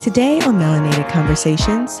Today on Melanated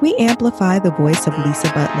Conversations, we amplify the voice of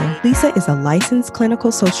Lisa Butler. Lisa is a licensed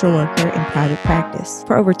clinical social worker in private practice.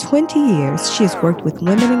 For over 20 years, she has worked with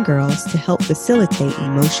women and girls to help facilitate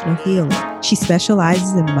emotional healing. She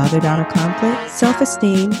specializes in mother-daughter conflict,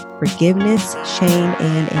 self-esteem, forgiveness, shame,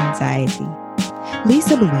 and anxiety.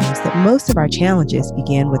 Lisa believes that most of our challenges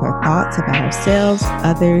begin with our thoughts about ourselves,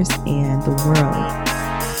 others, and the world.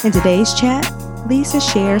 In today's chat, Lisa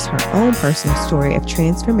shares her own personal story of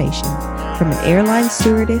transformation from an airline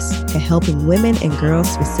stewardess to helping women and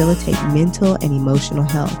girls facilitate mental and emotional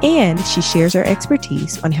health. And she shares her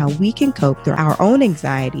expertise on how we can cope through our own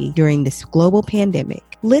anxiety during this global pandemic.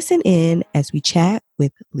 Listen in as we chat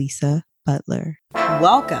with Lisa Butler.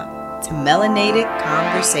 Welcome to Melanated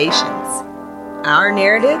Conversations, our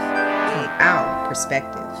narrative from our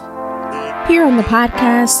perspective. Here on the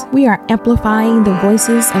podcast, we are amplifying the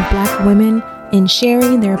voices of Black women and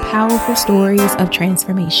sharing their powerful stories of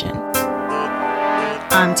transformation.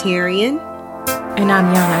 I'm Tyrion. And I'm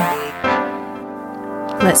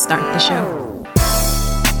Yana. Let's start the show.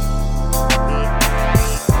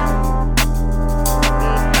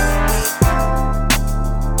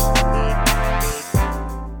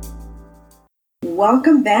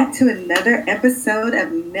 Welcome back to another episode of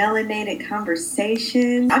Melanated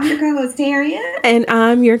Conversations. I'm your co-host, Tyrion. And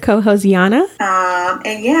I'm your co-host, Yana.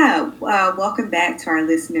 Welcome back to our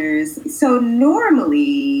listeners. So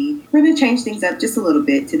normally, we're going to change things up just a little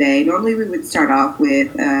bit today. Normally, we would start off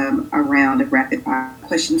with a round of rapid fire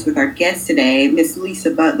questions with our guest today, Miss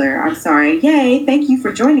Lisa Butler. I'm sorry. Yay. Thank you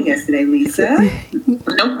for joining us today, Lisa.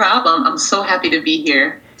 No problem. I'm so happy to be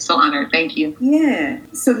here. So honored. Thank you. Yeah.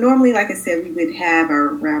 So normally, like I said, we would have our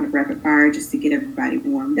round of rapid fire just to get everybody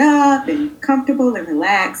warmed up and comfortable and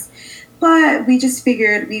relaxed. But we just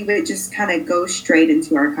figured we would just kind of go straight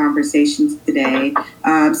into our conversations today.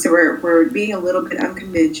 So we're being a little bit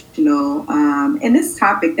unconventional. And this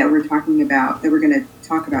topic that we're talking about, that we're going to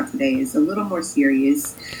talk about today, is a little more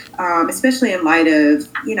serious, especially in light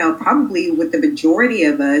of, probably what the majority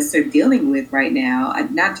of us are dealing with right now.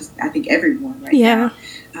 Not just, I think everyone right now.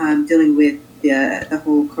 Dealing with the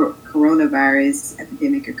whole coronavirus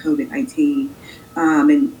epidemic or COVID-19.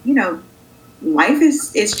 Life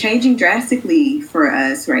is changing drastically for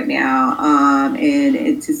us right now.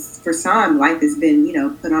 For some, life has been,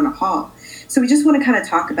 put on a halt. So we just want to kind of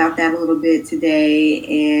talk about that a little bit today.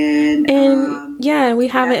 We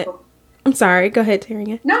have it. I'm sorry. Go ahead,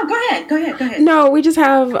 Tyrion. No, go ahead. No, we just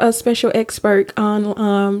have a special expert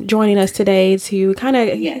on joining us today to kind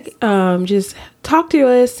of just talk to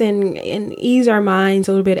us and ease our minds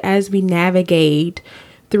a little bit as we navigate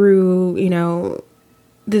through,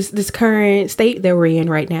 this current state that we're in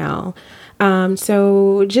right now.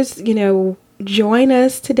 So just, join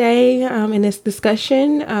us today in this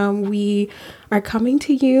discussion. We are coming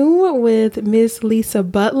to you with Miss Lisa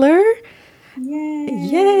Butler.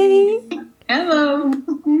 Yay! Hello.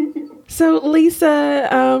 So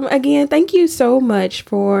Lisa, again, thank you so much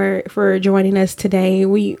for joining us today.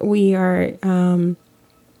 We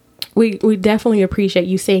definitely appreciate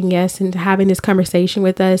you saying yes and having this conversation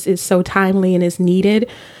with us. It's so timely and is needed.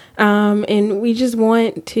 And we just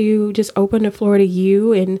want to just open the floor to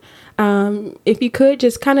you. And if you could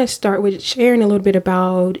just kind of start with sharing a little bit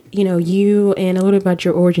about, you and a little bit about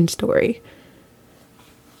your origin story.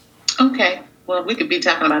 Okay. Well, we could be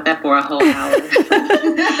talking about that for a whole hour.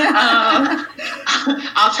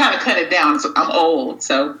 I'll try to cut it down. So I'm old.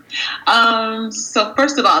 So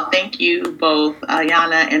first of all, thank you both,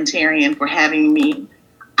 Yana and Tyrion, for having me.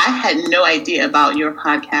 I had no idea about your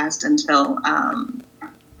podcast until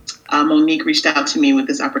Monique reached out to me with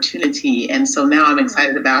this opportunity. And so now I'm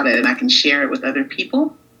excited about it and I can share it with other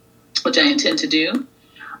people, which I intend to do.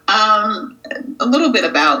 A little bit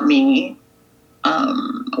about me.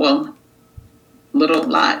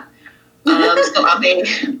 Lot. So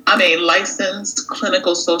I'm a licensed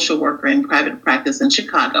clinical social worker in private practice in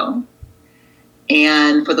Chicago.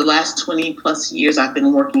 And for the last 20 plus years, I've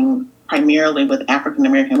been working primarily with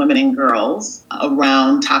African-American women and girls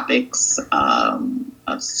around topics of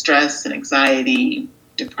stress and anxiety,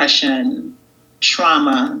 depression,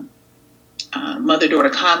 trauma, mother-daughter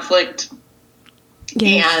conflict,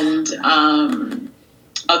 and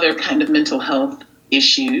other kind of mental health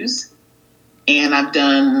issues. And I've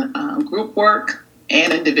done group work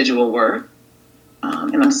and individual work.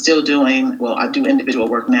 And I'm still doing, I do individual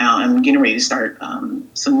work now. I'm getting ready to start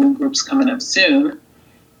some new groups coming up soon.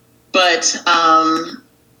 But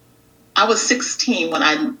I was 16 when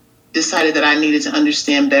I decided that I needed to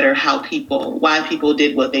understand better why people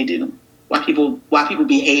did what they do, why people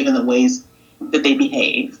behave in the ways that they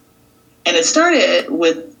behave. And it started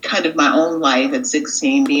with kind of my own life at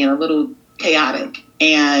 16 being a little chaotic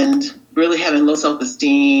and really having low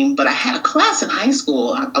self-esteem. But I had a class in high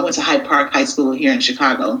school. I went to Hyde Park High School here in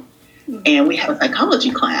Chicago, and we had a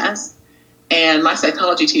psychology class. And my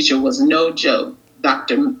psychology teacher was no joke,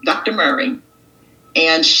 Dr. Murray.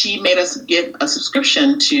 And she made us get a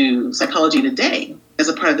subscription to Psychology Today. As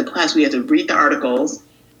a part of the class, we had to read the articles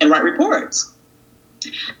and write reports.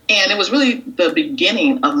 And it was really the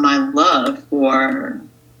beginning of my love for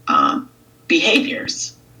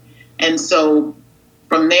behaviors. And so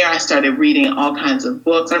from there, I started reading all kinds of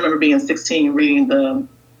books. I remember being 16, reading the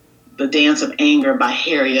Dance of Anger by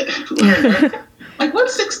Harriet Lerner. Like, what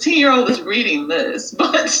 16-year-old is reading this?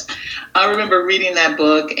 But I remember reading that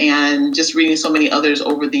book and just reading so many others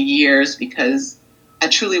over the years because I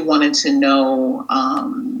truly wanted to know,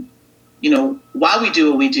 why we do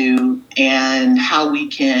what we do and how we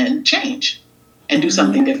can change and do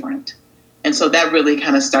something different. And so that really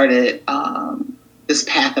kind of started this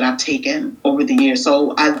path that I've taken over the years.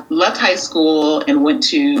 So I left high school and went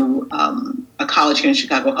to a college here in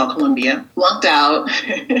Chicago called Columbia, flunked out,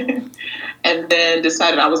 and then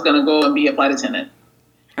decided I was going to go and be a flight attendant.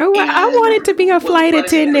 Oh, I wanted to be a flight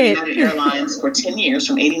attendant. United Airlines for 10 years,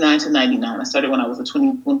 from 89 to 99. I started when I was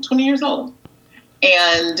 20 years old.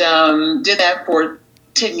 And did that for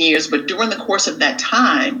 10 years. But during the course of that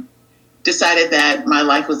time, decided that my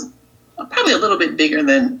life was probably a little bit bigger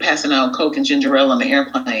than passing out Coke and ginger ale on the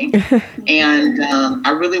airplane. And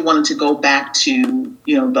I really wanted to go back to,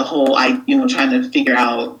 the whole, trying to figure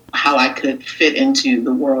out how I could fit into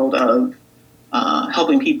the world of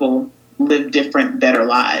helping people live different, better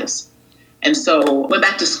lives. And so went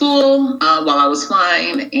back to school while I was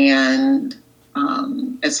flying. And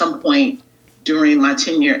at some point during my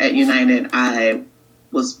tenure at United, I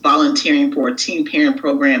was volunteering for a teen parent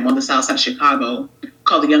program on the South Side of Chicago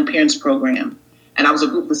called the Young Parents Program. And I was a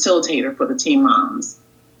group facilitator for the teen moms.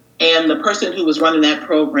 And the person who was running that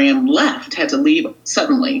program had to leave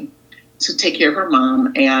suddenly to take care of her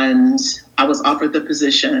mom. And I was offered the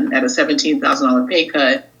position at a $17,000 pay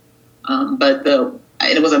cut. But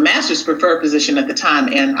it was a master's preferred position at the time.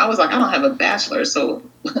 And I was like, I don't have a bachelor's, so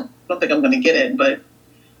I don't think I'm going to get it. But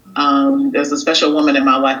there's a special woman in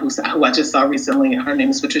my life who I just saw recently. Her name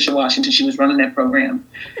is Patricia Washington. She was running that program.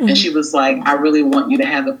 Mm-hmm. And she was like, I really want you to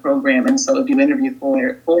have the program. And so if you interview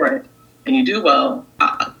for it and you do well,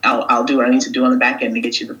 I'll do what I need to do on the back end to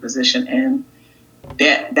get you the position. And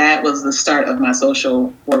that was the start of my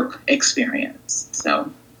social work experience.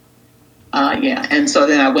 So, and so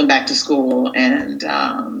then I went back to school and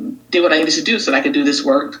did what I needed to do so that I could do this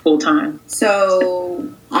work full time.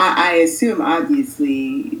 So I assume,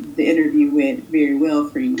 obviously, the interview went very well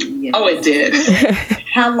for you. Yes. Oh, it did.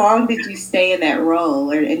 How long did you stay in that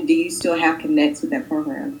role, and do you still have connects with that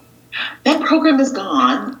program? That program is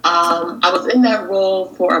gone. I was in that role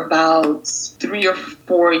for about 3 or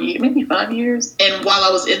 4 years, maybe 5 years. And while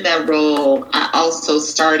I was in that role, I also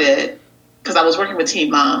started, because I was working with teen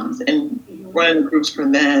moms and running groups for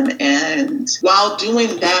them. And while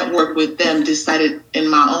doing that work with them, decided in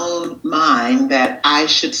my own mind that I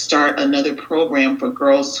should start another program for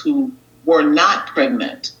girls who were not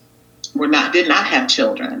pregnant, did not have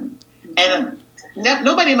children. And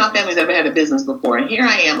nobody in my family's ever had a business before. And here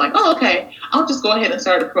I am like, oh, okay, I'll just go ahead and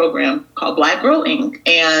start a program called Black Girl Inc.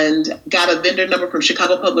 And got a vendor number from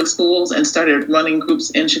Chicago Public Schools and started running groups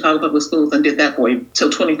in Chicago Public Schools and did that for till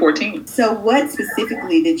 2014. So what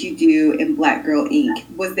specifically did you do in Black Girl Inc.?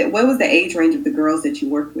 What was the age range of the girls that you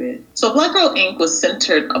worked with? So Black Girl Inc. was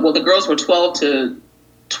centered, the girls were 12 to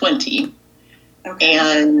 20. Okay.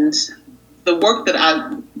 And the work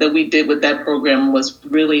that we did with that program was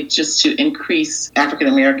really just to increase African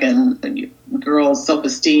American girls'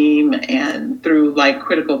 self-esteem, and through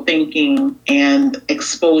critical thinking and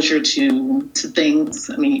exposure to things.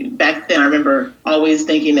 I mean, back then I remember always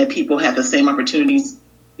thinking that people had the same opportunities,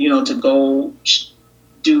 to go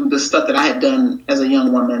do the stuff that I had done as a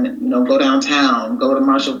young woman. Go downtown, go to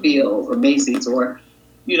Marshall Fields or Macy's, or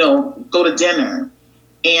go to dinner.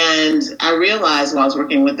 And I realized while I was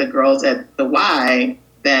working with the girls at the Y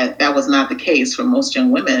that was not the case for most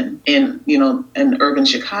young women in urban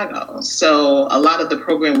Chicago. So a lot of the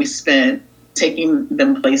program we spent taking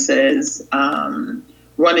them places,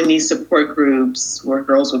 running these support groups where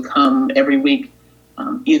girls would come every week,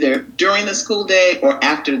 either during the school day or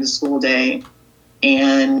after the school day,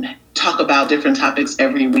 and talk about different topics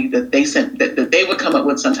every week that they would come up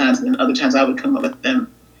with sometimes, and other times I would come up with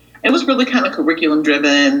them. It was really kind of curriculum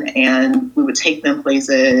driven, and we would take them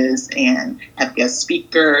places and have guest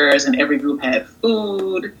speakers, and every group had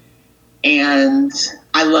food, and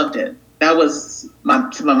I loved it. that was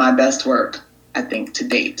some of my best work, I think, to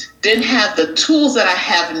date. Didn't have the tools that I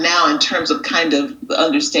have now in terms of kind of the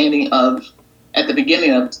understanding of, at the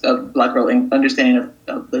beginning of Black Girl Inc., understanding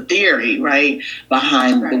of the theory, right,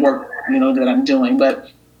 behind the work, that I'm doing. But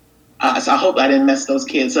so I hope I didn't mess those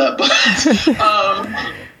kids up. But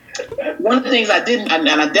one of the things I didn't, and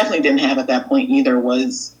I definitely didn't have at that point either,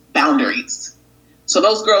 was boundaries. So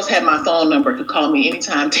those girls had my phone number, could call me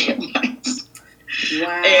anytime, day or night.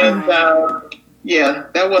 Wow.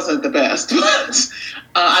 And that wasn't the best, but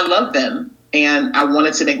I loved them, and I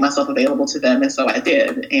wanted to make myself available to them, and so I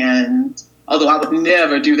did. And although I would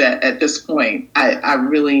never do that at this point, I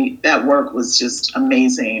really, that work was just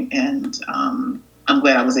amazing, and I'm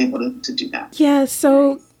glad I was able to do that. Yeah,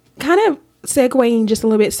 so kind of segueing just a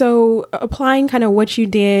little bit. So applying kind of what you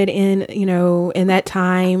did in that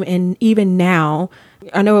time and even now,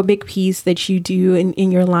 I know a big piece that you do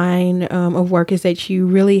in your line of work is that you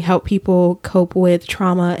really help people cope with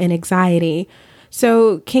trauma and anxiety.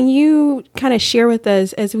 So can you kind of share with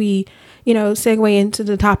us as we, segue into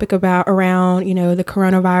the topic around the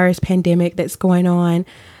coronavirus pandemic that's going on?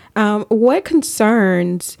 What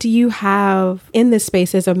concerns do you have in this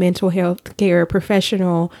space as a mental health care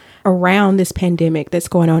professional around this pandemic that's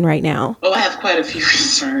going on right now? Well, I have quite a few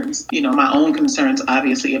concerns. My own concerns,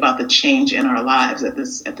 obviously, about the change in our lives at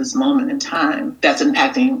this moment in time that's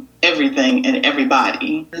impacting everything and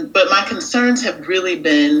everybody. But my concerns have really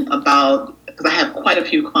been about, because I have quite a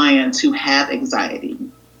few clients who have anxiety,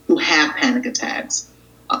 who have panic attacks,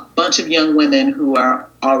 a bunch of young women who are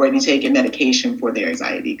already taking medication for their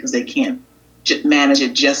anxiety because they can't manage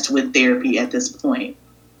it just with therapy at this point.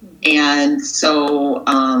 And so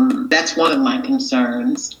that's one of my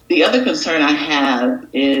concerns. The other concern I have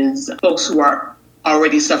is folks who are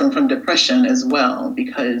already suffering from depression as well,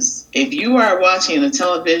 because if you are watching the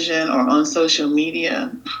television or on social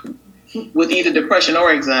media with either depression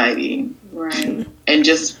or anxiety, right, and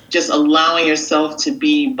just allowing yourself to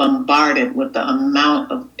be bombarded with the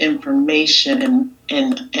amount of information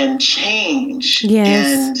and change,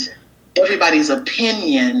 and everybody's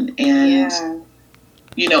opinion, and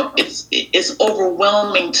it's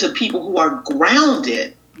overwhelming to people who are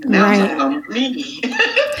grounded. Now I'm talking about me.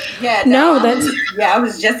 I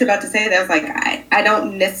was just about to say that. I was like,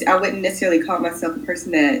 I wouldn't necessarily call myself a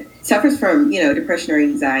person that suffers from, depression or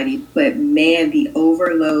anxiety, but man, the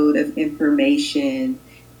overload of information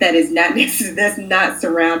that's not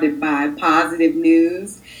surrounded by positive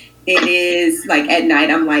news. It is like at night,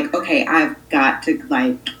 I'm like, okay, I've got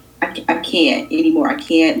to I can't anymore. I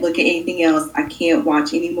can't look at anything else. I can't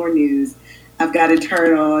watch any more news. I've got to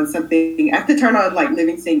turn on something. I have to turn on like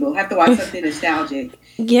Living Single. I have to watch something nostalgic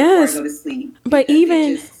before I go to sleep. But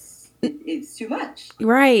even it's too much,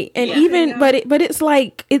 right? And but it's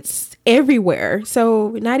like it's everywhere.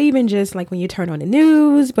 So not even just like when you turn on the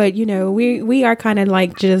news, but we are kind of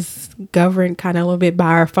like just governed kind of a little bit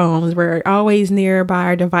by our phones. We're always near by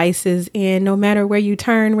our devices, and no matter where you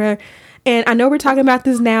turn, and I know we're talking about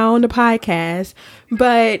this now on the podcast,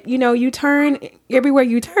 but, you turn everywhere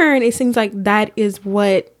you turn, it seems like that is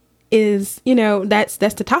what is, that's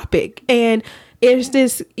the topic. And it's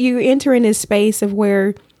this, you enter in this space of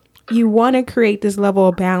where you want to create this level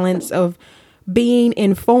of balance of being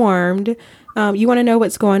informed. You want to know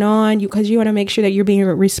what's going on because you want to make sure that you're being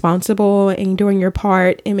responsible and doing your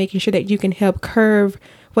part and making sure that you can help curb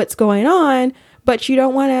what's going on. But you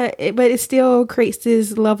don't want to, but it still creates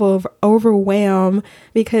this level of overwhelm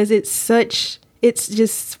because it's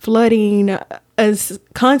just flooding us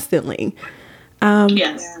constantly.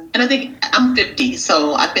 Yes. And I think I'm 50,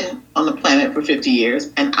 so I've been on the planet for 50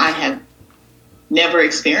 years, and I have never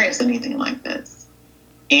experienced anything like this.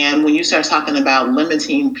 And when you start talking about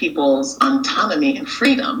limiting people's autonomy and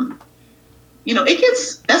freedom,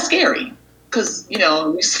 that's scary. Because,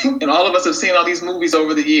 and all of us have seen all these movies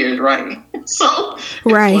over the years, right? So,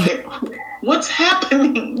 right. Like, what's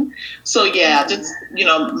happening? So,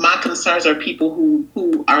 my concerns are people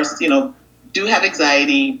who are, do have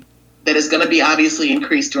anxiety that is going to be obviously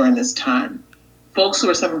increased during this time. Folks who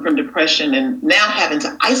are suffering from depression and now having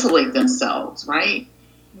to isolate themselves, right?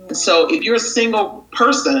 Mm-hmm. So if you're a single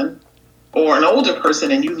person or an older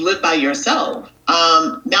person and you live by yourself,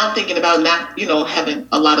 now thinking about not, having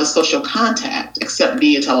a lot of social contact except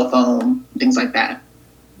via telephone, things like that.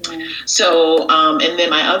 Mm-hmm. So, and then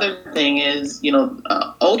my other thing is,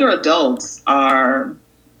 older adults are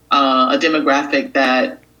a demographic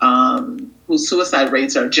that whose suicide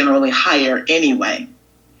rates are generally higher anyway.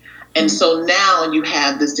 And so now you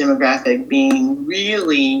have this demographic being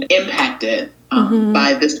really impacted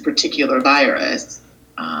by this particular virus.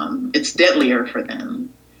 It's deadlier for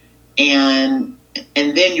them. And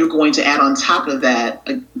And then you're going to add on top of that,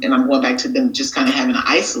 and I'm going back to them just kind of having to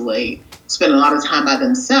isolate, spend a lot of time by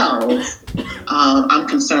themselves. I'm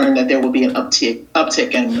concerned that there will be an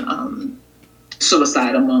uptick in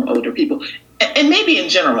suicide among older people, and maybe in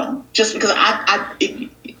general, just because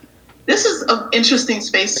this is an interesting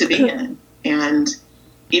space to be in. And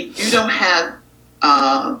if you don't have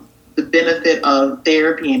the benefit of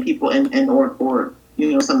therapy and people or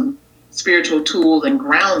some spiritual tools and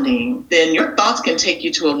grounding, then your thoughts can take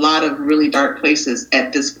you to a lot of really dark places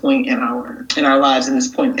at this point in our lives, in this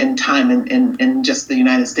point in time in just the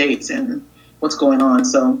United States and what's going on.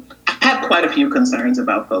 So I have quite a few concerns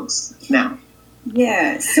about folks now.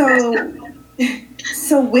 Yeah. So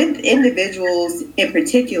with individuals in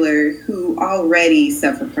particular who already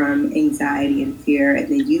suffer from anxiety and fear, and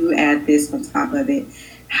then you add this on top of it,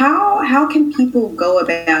 how can people go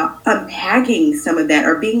about unpacking some of that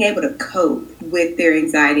or being able to cope with their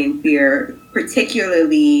anxiety and fear,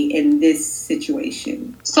 particularly in this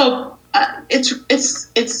situation? So it's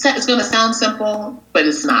going to sound simple, but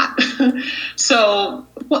it's not. So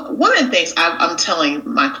one of the things I'm telling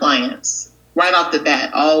my clients right off the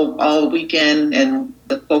bat, all weekend, and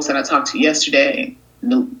the folks that I talked to yesterday,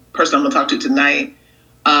 and the person I'm going to talk to tonight,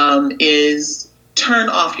 is turn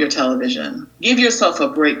off your television. Give yourself a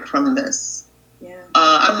break from this. Yeah.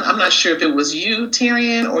 I'm not sure if it was you,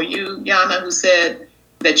 Tyrion, or you, Yana, who said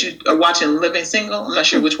that you are watching Living Single. I'm not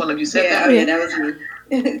sure which one of you said that. Yeah, that was me.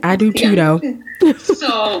 I do too, though.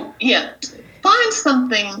 So, find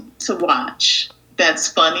something to watch that's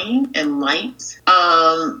funny and light,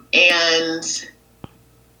 and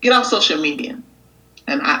get off social media.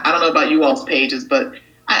 And I don't know about you all's pages, but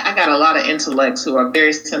I got a lot of intellects who are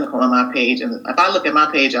very cynical on my page, and if I look at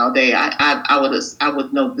my page all day, I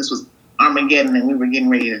would know this was Armageddon and we were getting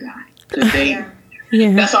ready to die. Because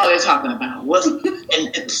that's all they're talking about.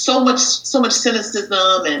 And so much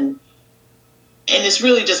cynicism, and it's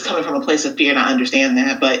really just coming from a place of fear, and I understand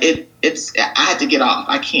that, but it's I had to get off.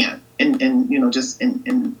 I can't, and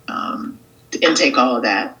intake all of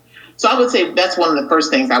that. So I would say that's one of the first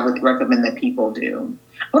things I would recommend that people do.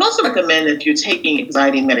 I would also recommend if you're taking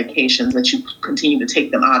anxiety medications that you continue to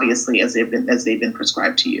take them, obviously, as they've been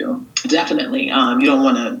prescribed to you. Definitely, you don't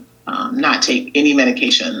want to not take any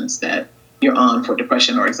medications that you're on for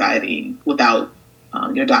depression or anxiety without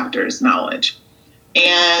your doctor's knowledge.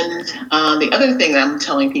 And the other thing that I'm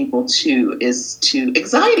telling people too is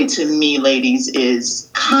anxiety to me, ladies, is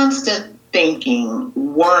constant thinking,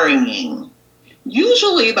 worrying,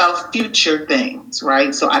 usually about future things,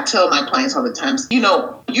 right? So I tell my clients all the time,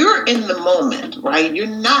 you're in the moment, right? You're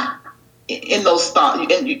not in those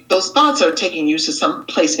thoughts. And those thoughts are taking you to some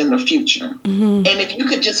place in the future. Mm-hmm. And if you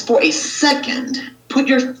could just for a second put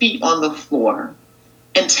your feet on the floor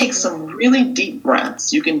and take some really deep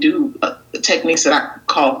breaths. You can do techniques that I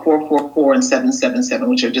call 4-4-4 and 7-7-7,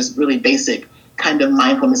 which are just really basic kind of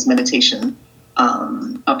mindfulness meditation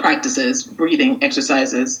practices, breathing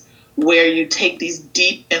exercises, where you take these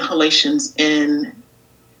deep inhalations in,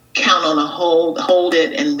 count on a hold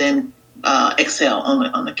it, and then exhale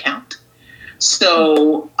on the count.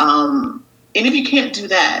 So, and if you can't do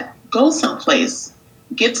that, go someplace,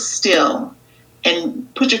 get still,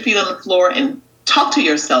 and put your feet on the floor and talk to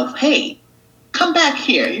yourself. Hey, come back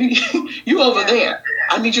here. You over there.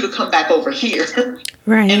 I need you to come back over here.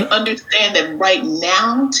 Right. And understand that right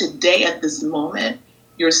now, today, at this moment,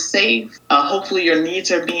 you're safe. Hopefully your needs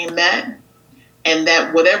are being met. And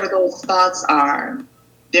that whatever those thoughts are,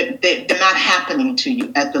 they're not happening to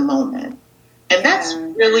you at the moment. And that's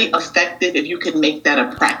really effective if you can make that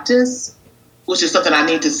a practice, which is something I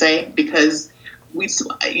need to say, because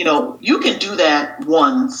you can do that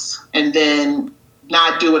once and then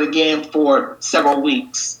not do it again for several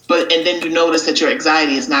weeks. And then you notice that your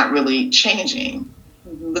anxiety is not really changing.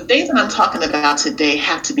 Mm-hmm. The things that I'm talking about today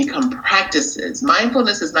have to become practices.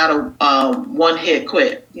 Mindfulness is not a one-hit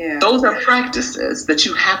quit. Yeah. Those are practices that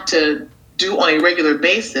you have to do on a regular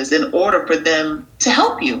basis in order for them to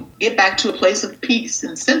help you get back to a place of peace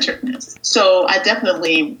and centeredness. So I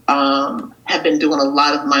definitely have been doing a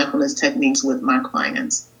lot of mindfulness techniques with my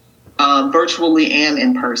clients, virtually and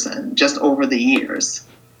in person, just over the years,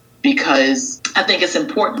 because I think it's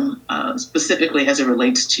important, specifically as it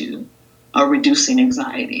relates to reducing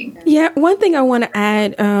anxiety. Yeah, one thing I want to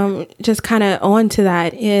add, just kind of on to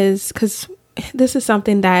that, is because this is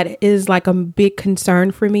something that is like a big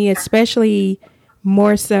concern for me, especially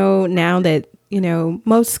more so now that,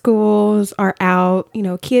 most schools are out,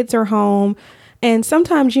 kids are home. And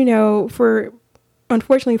sometimes,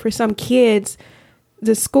 unfortunately for some kids,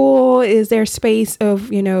 the school is their space of,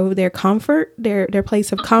 their comfort, their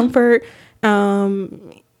place of comfort.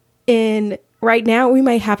 And right now, we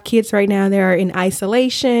may have kids right now that are in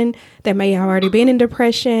isolation, that may have already been in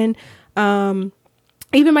depression. May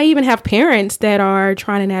even have parents that are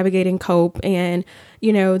trying to navigate and cope, and,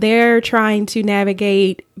 they're trying to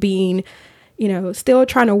navigate being, still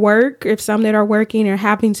trying to work. If some that are working are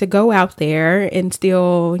having to go out there and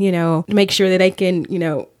still, make sure that they can,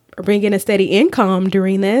 bring in a steady income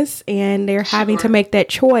during this, and they're having to make that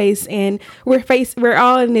choice. And we're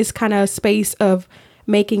all in this kind of space of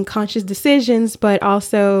making conscious decisions, but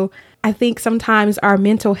also I think sometimes our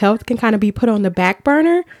mental health can kind of be put on the back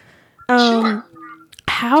burner.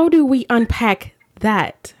 How do we unpack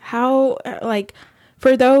that? How,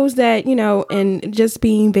 for those that, and just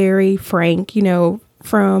being very frank,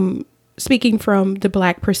 from speaking from the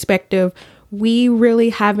Black perspective, we really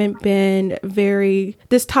haven't been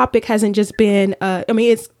this topic hasn't just been,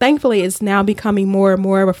 thankfully it's now becoming more and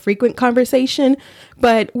more of a frequent conversation,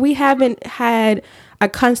 but we haven't had a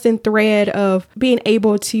constant thread of being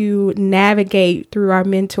able to navigate through our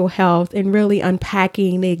mental health and really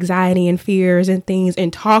unpacking the anxiety and fears and things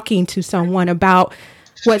and talking to someone about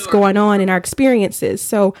what's going on in our experiences.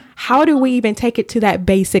 So how do we even take it to that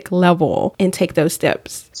basic level and take those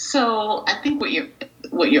steps? So I think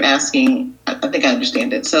what you're asking, I think I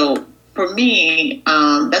understand it. So for me,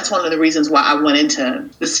 that's one of the reasons why I went into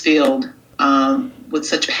this field with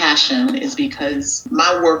such passion, is because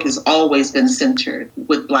my work has always been centered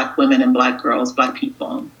with Black women and Black girls, Black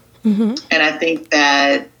people. Mm-hmm. And I think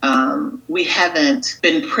that we haven't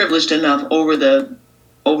been privileged enough over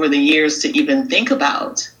the years to even think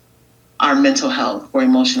about our mental health or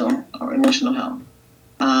emotional health.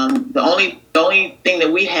 The only thing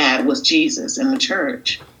that we had was Jesus and the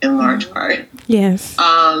church, in large part. Yes.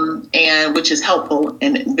 And which is helpful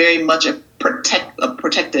and very much a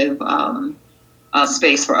protective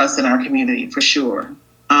space for us in our community, for sure.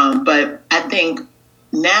 But I think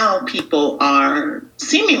now people are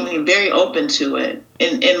seemingly very open to it.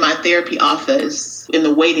 In my therapy office, in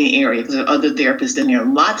the waiting area, because there are other therapists in there,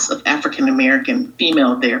 lots of African-American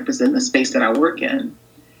female therapists in the space that I work in.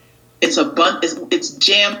 It's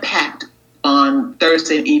jam-packed on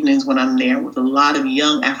Thursday evenings when I'm there with a lot of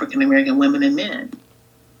young African-American women and men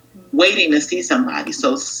waiting to see somebody.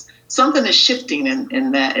 So something is shifting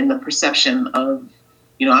in the perception of,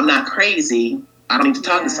 I'm not crazy. I don't need to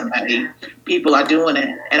talk to somebody. People are doing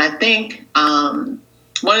it. And I think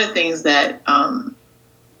one of the things that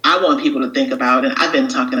I want people to think about, and I've been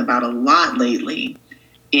talking about a lot lately,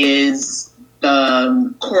 is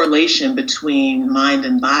the correlation between mind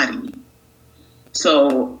and body.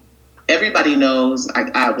 So everybody knows,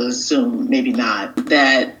 I would assume, maybe not,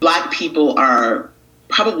 that Black people are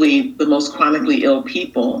probably the most chronically ill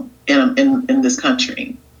people in this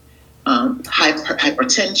country.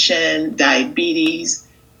 Hypertension, diabetes,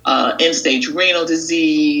 end-stage renal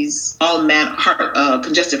disease,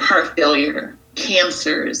 congestive heart failure,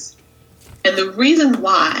 cancers. And the reason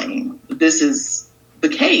why this is the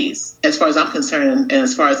case, as far as I'm concerned, and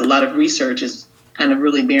as far as a lot of research is kind of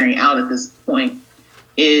really bearing out at this point,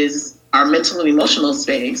 is our mental and emotional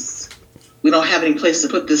space. We don't have any place to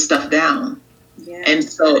put this stuff down. Yeah. And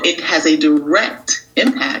so it has a direct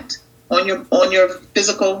impact on your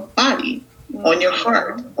physical body, on your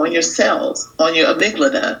heart, on your cells, on your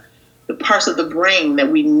amygdala, the parts of the brain that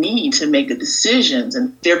we need to make the decisions,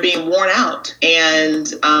 and they're being worn out. And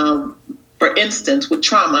for instance, with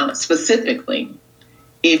trauma specifically,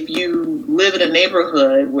 if you live in a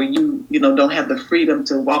neighborhood where you don't have the freedom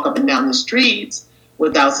to walk up and down the streets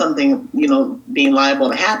without something being liable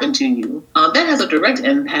to happen to you, that has a direct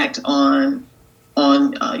impact on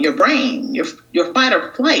your brain. Your fight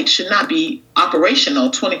or flight should not be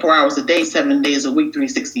operational 24 hours a day, 7 days a week,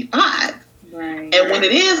 365. Right. And when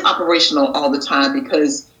it is operational all the time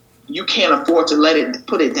because you can't afford to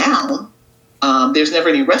put it down, there's never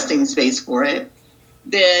any resting space for it,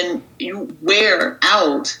 then you wear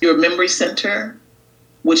out your memory center,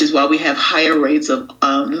 which is why we have higher rates of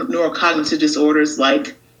neurocognitive disorders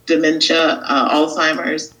like dementia,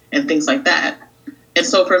 Alzheimer's, and things like that. And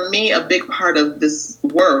so for me, a big part of this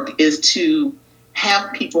work is to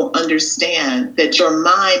have people understand that your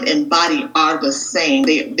mind and body are the same.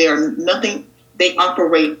 They are nothing, they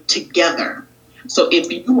operate together. So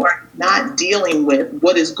if you are not dealing with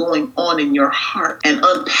what is going on in your heart and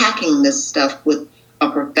unpacking this stuff with a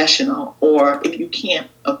professional, or if you can't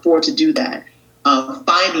afford to do that,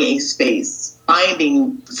 finding a space,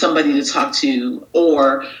 finding somebody to talk to,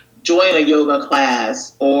 or join a yoga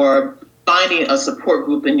class, or finding a support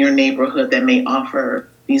group in your neighborhood that may offer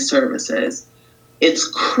these services. It's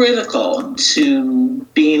critical to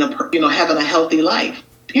being having a healthy life,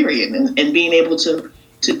 period, and being able to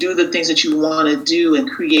to do the things that you want to do and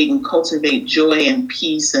create and cultivate joy and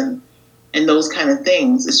peace and those kind of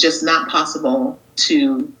things. It's just not possible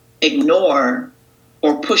to ignore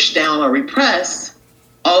or push down or repress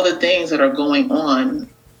all the things that are going on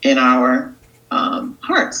in our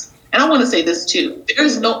hearts. And I want to say this too. There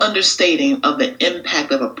is no understating of the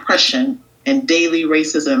impact of oppression and daily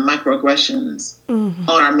racism and microaggressions on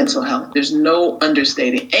our mental health. There's no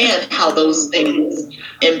understating, and how those things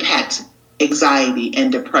impact anxiety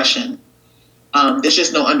and depression. There's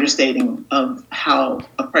just no understating of how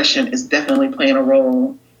oppression is definitely playing a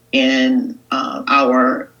role in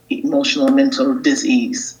our emotional and mental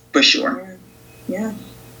disease, for sure. Yeah.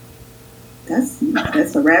 That's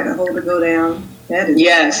a rabbit hole to go down. That is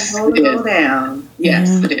yes, a rabbit hole to go down.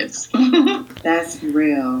 Yes, it is. That's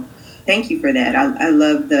real. Thank you for that. I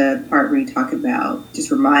love the part where you talk about just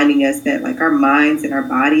reminding us that like our minds and our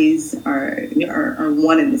bodies are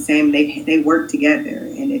one and the same. They work together,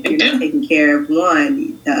 and if you're not taking care of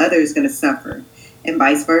one, the other is going to suffer, and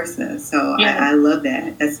vice versa. So I love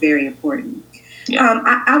that. That's very important. Yeah.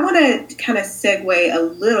 I want to kind of segue a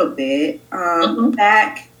little bit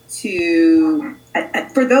back to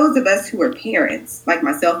for those of us who are parents, like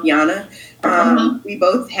myself, Yana. We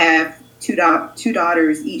both have two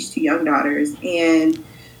daughters, each 2 young daughters, and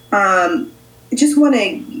just want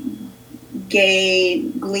to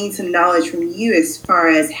glean some knowledge from you as far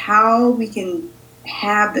as how we can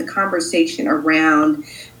have the conversation around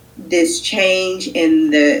this change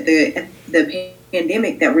in the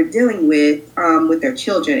pandemic that we're dealing with our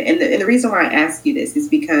children. And the reason why I ask you this is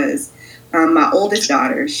because my oldest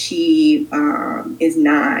daughter, she is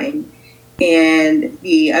 9. And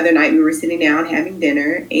the other night we were sitting down having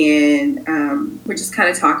dinner, and we're just kind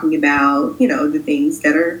of talking about, the things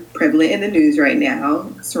that are prevalent in the news right now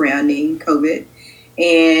surrounding COVID.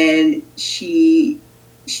 And she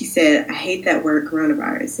said, "I hate that word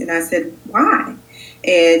coronavirus." And I said, "Why?"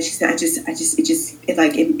 And she said, it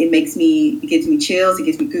gives me chills. It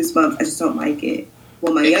gives me goosebumps. I just don't like it.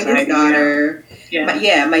 Well, my youngest daughter,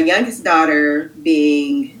 my youngest daughter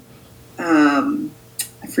being,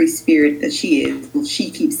 a free spirit that she is, well, she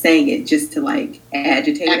keeps saying it just to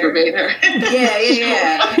aggravate her.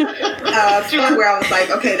 Where I was like,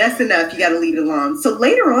 okay, that's enough. You got to leave it alone. So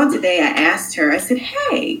later on today, I asked her. I said,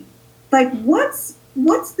 "Hey,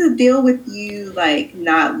 what's the deal with you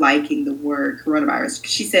not liking the word coronavirus?"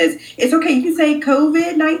 She says, "It's okay. You can say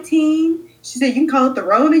COVID-19." She said, "You can call it the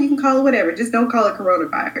Rona. You can call it whatever. Just don't call it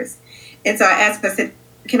coronavirus." And so I asked her. I said,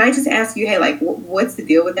 "Can I just ask you, hey, what's the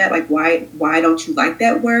deal with that? Why don't you like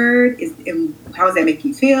that word? And how does that make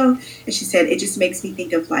you feel?" And she said, "It just makes me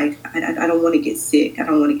think of I don't want to get sick. I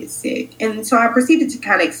don't want to get sick." And so I proceeded to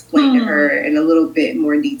kind of explain to her in a little bit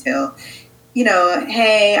more detail,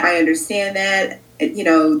 hey, I understand that,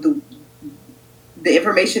 the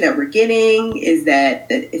information that we're getting is that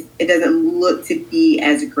it doesn't look to be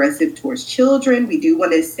as aggressive towards children. We do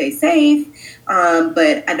want to stay safe,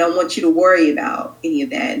 but I don't want you to worry about any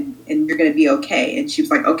of that, and you're going to be okay. And she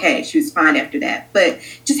was like, okay, she was fine after that. But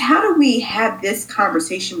just how do we have this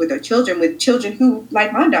conversation with our children, who,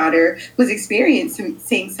 like my daughter, was experiencing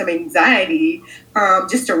some anxiety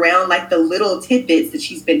just around the little tidbits that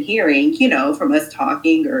she's been hearing, from us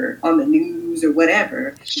talking or on the news or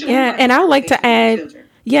whatever. Yeah, and I would like to add,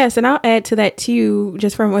 yes, and I'll add to that too,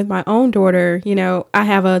 just from with my own daughter. I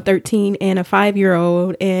have a 13 and a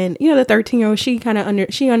 5-year-old, and the 13-year-old, she kind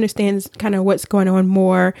of she understands kind of what's going on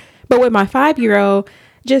more. But with my 5-year-old,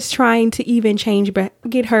 just trying to even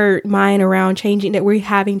get her mind around changing, that we're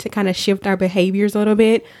having to kind of shift our behaviors a little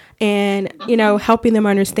bit, and helping them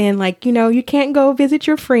understand you can't go visit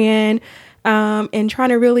your friend. And trying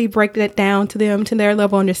to really break that down to them, to their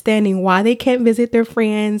level of understanding why they can't visit their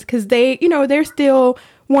friends, because they, they're still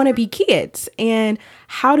want to be kids. And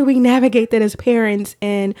how do we navigate that as parents?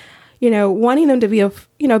 And, wanting them to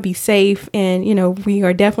be safe. And, we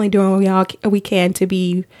are definitely doing what we can to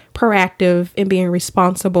be proactive and being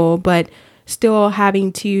responsible, but still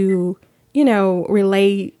having to,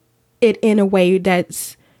 relay it in a way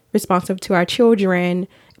that's responsive to our children,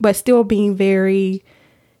 but still being very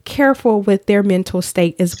careful with their mental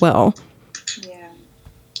state as well. Yeah.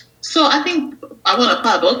 So I think I want to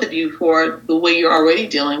applaud both of you for the way you're already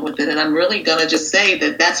dealing with it. And I'm really going to just say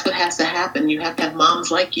that that's what has to happen. You have to have moms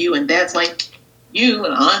like you and dads like you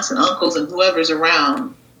and aunts and uncles and whoever's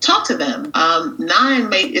around. Talk to them. 9,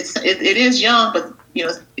 it is young, but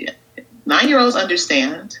 9-year-olds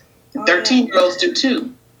understand. 13-year-olds do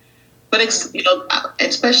too. But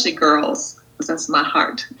especially girls, because that's my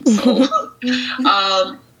heart. So,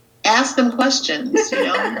 ask them questions.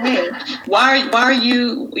 Hey, why are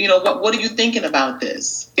you? What are you thinking about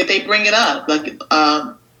this? If they bring it up, like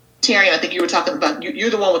Terry, I think you were talking about. You're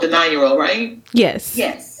the one with the 9-year-old, right? Yes.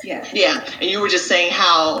 Yes. Yeah. Yeah, and you were just saying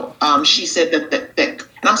how she said that, and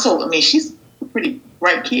I'm so. I mean, she's a pretty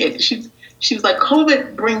bright kid. She was like,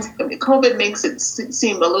 COVID makes it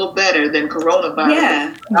seem a little better than coronavirus.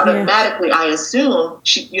 Yeah. Automatically, I assume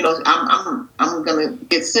I'm gonna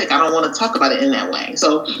get sick. I don't want to talk about it in that way.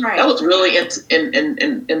 So that was really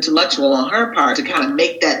intellectual on her part to kind of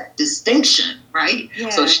make that distinction, right? Yeah,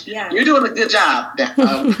 so you're doing a good job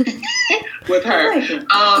with her.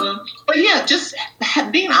 But yeah, just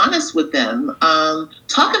being honest with them,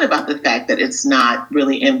 talking about the fact that it's not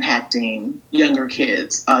really impacting young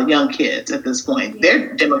kids at this point. Yeah.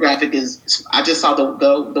 Their demographic is. I just saw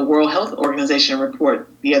the World Health Organization report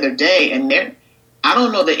the other day, and I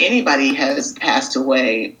don't know that anybody has passed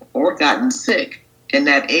away or gotten sick in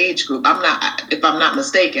that age group. If I'm not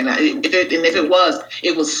mistaken. If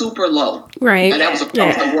it was super low. Right. And that was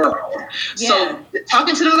across the world. Yeah. So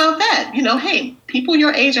talking to them about that, hey, people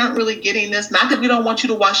your age aren't really getting this. Not that we don't want you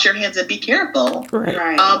to wash your hands and be careful.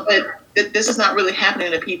 Right. But this is not really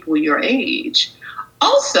happening to people your age.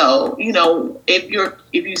 Also, if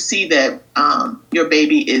you see that your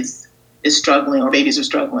baby is struggling or babies are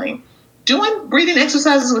struggling, doing breathing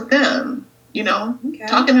exercises with them,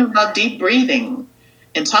 talking to them about deep breathing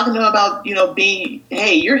and talking to them about,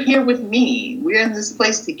 hey, you're here with me. We're in this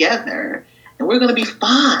place together and we're going to be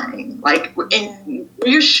fine. And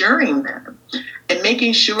reassuring them and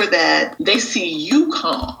making sure that they see you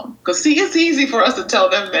calm. Because, see, it's easy for us to tell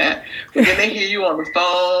them that when they hear you on the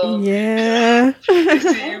phone. Yeah.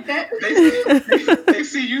 They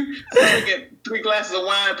see you drinking 3 glasses of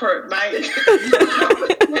wine per night.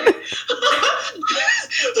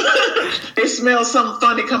 They smell something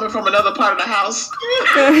funny coming from another part of the house.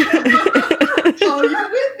 Oh, you're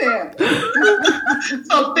with them.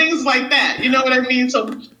 So things like that. You know what I mean?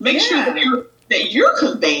 So make sure that you're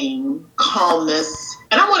conveying calmness.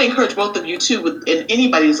 And I want to encourage both of you too, and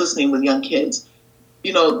anybody who's listening with young kids,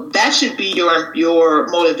 that should be your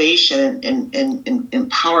motivation and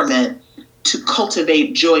empowerment to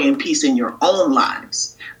cultivate joy and peace in your own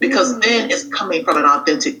lives. Because then it's coming from an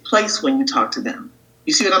authentic place when you talk to them.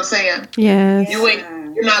 You see what I'm saying? Yes.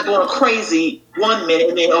 You're not going crazy one minute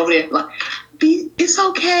and then over there like, it's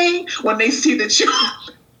okay, when they see that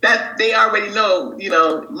they already know,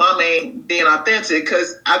 mom ain't being authentic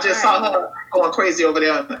because I just saw her going crazy over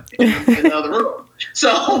there in the other room.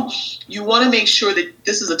 So you want to make sure that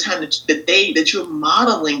this is a time that you're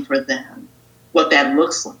modeling for them what that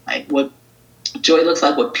looks like, what joy looks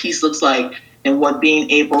like, what peace looks like, and what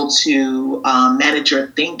being able to manage your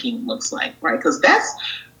thinking looks like, right? Because that's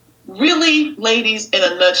really, ladies, in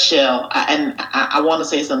a nutshell, I want to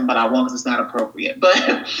say something, but I won't because it's not appropriate. But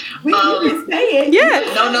we can say it. Yeah.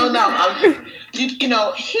 No.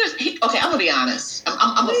 Okay, I'm gonna be honest.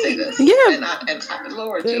 I'm gonna say this. Yeah.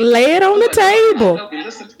 Lord, lay it on the table.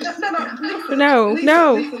 No.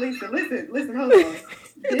 Listen. Hold on.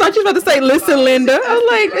 I thought you were about to say, listen, Linda. I was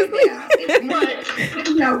like,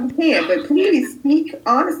 we can, but please speak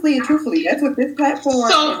honestly and truthfully. That's what this platform.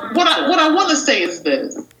 So what I want to say is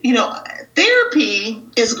this: therapy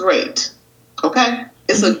is great. Okay,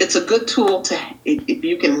 it's a good tool if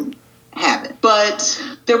you can have it. But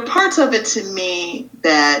there are parts of it to me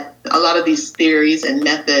that a lot of these theories and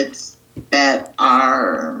methods that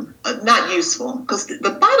are not useful. Because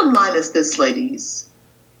the bottom line is this, ladies.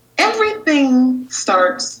 Everything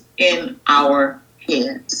starts in our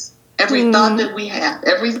heads. Every thought that we have,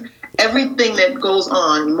 everything that goes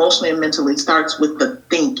on emotionally and mentally starts with the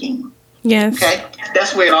thinking. Yes. Okay?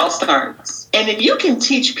 That's where it all starts. And if you can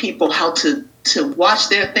teach people how to watch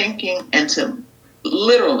their thinking and to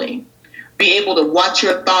literally be able to watch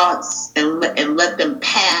your thoughts and let them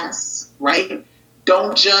pass, right?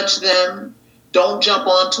 Don't judge them. Don't jump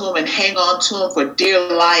onto them and hang on to them for dear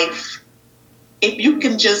life. If you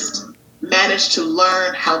can just manage to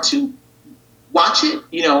learn how to watch it,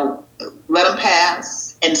 let them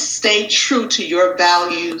pass and stay true to your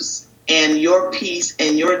values and your peace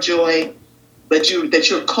and your joy that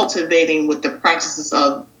you're cultivating with the practices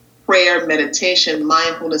of prayer, meditation,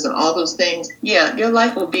 mindfulness, and all those things, your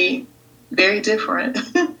life will be very different.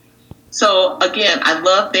 So again, I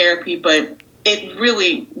love therapy, but it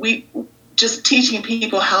really, we just teaching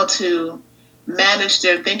people how to manage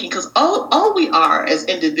their thinking, because all we are as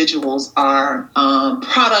individuals are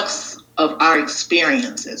products of our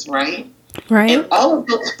experiences, right? Right. And all of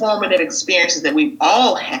those formative experiences that we've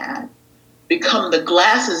all had become the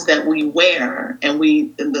glasses that we wear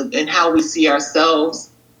and how we see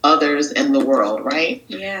ourselves others, and the world, right?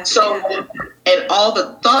 Yeah. So, and all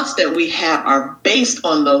the thoughts that we have are based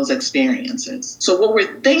on those experiences. So what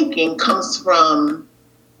we're thinking comes from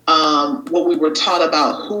what we were taught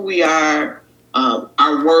about who we are,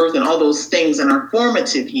 our worth, and all those things in our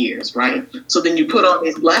formative years, right? So then you put on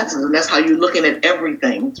these glasses, and that's how you're looking at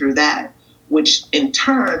everything through that, which in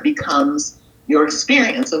turn becomes your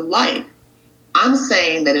experience of life. I'm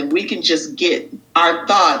saying that if we can just get our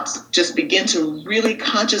thoughts, just begin to really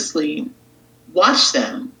consciously watch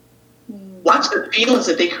them, watch the feelings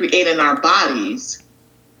that they create in our bodies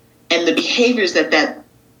and the behaviors that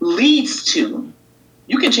leads to,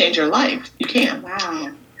 you can change your life. You can.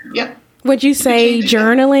 Wow. Yep. Would you say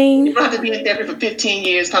journaling? You don't have to be in therapy for 15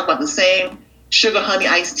 years, talk about the same sugar, honey,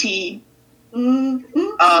 iced tea, over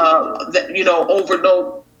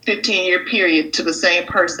no 15-year period to the same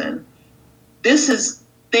person. This is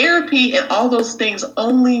therapy, and all those things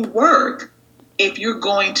only work if you're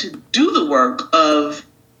going to do the work of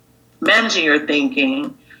managing your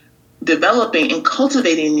thinking, developing and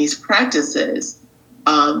cultivating these practices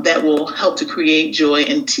that will help to create joy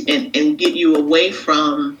and get you away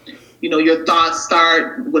from, your thoughts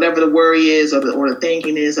start, whatever the worry is or the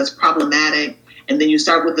thinking is that's problematic. And then you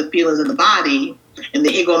start with the feelings in the body, and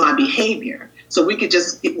then here go my behavior. So we could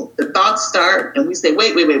just, the thoughts start, and we say,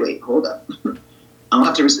 wait, hold up. I don't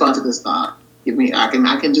have to respond to this thought.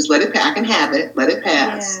 I can just let it pass. I can have it, let it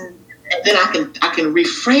pass. Yeah. And then I can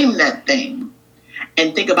reframe that thing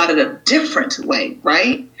and think about it a different way,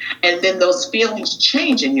 right? And then those feelings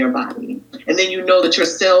change in your body. And then you know that your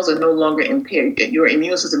cells are no longer impaired. Your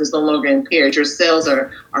immune system is no longer impaired. Your cells are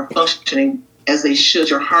functioning as they should.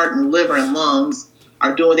 Your heart and liver and lungs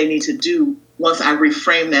are doing what they need to do once I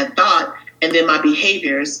reframe that thought, and then my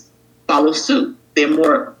behaviors follow suit. They're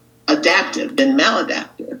more adaptive than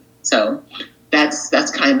maladaptive. So that's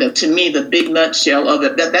kind of, to me, the big nutshell of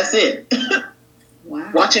it. That's it.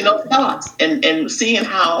 Wow. Watching those thoughts and seeing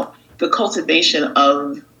how the cultivation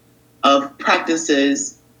of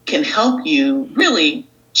practices can help you really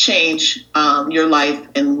change your life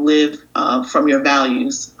and live from your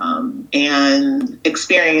values and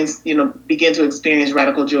begin to experience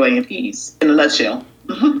radical joy and peace in a nutshell.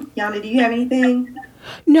 Yana, do you have anything?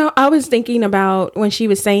 No, I was thinking about when she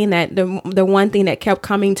was saying that the one thing that kept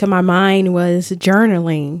coming to my mind was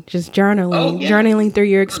journaling, just journaling, journaling through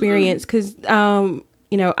your experience. Because, I'm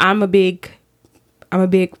a big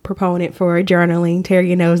proponent for journaling.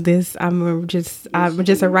 Terry knows this. I'm just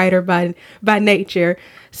a writer by nature.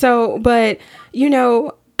 So, but,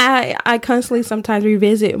 I constantly sometimes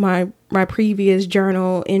revisit my previous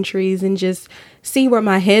journal entries and just see where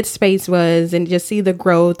my headspace was and just see the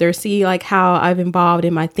growth or see like how I've evolved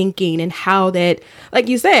in my thinking and how that, like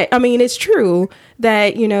you said, I mean, it's true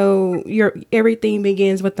that, everything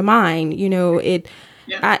begins with the mind,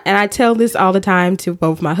 I tell this all the time to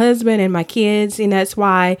both my husband and my kids. And that's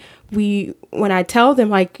why when I tell them,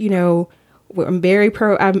 like, I'm very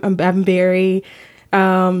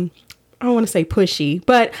I don't want to say pushy,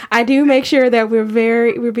 but I do make sure that we're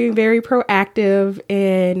being very proactive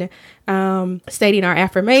in stating our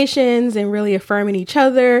affirmations and really affirming each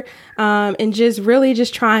other, and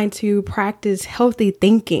just trying to practice healthy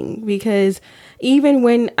thinking. Because even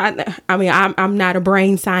when I'm not a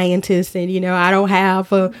brain scientist, and I don't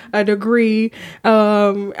have a degree,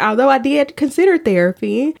 although I did consider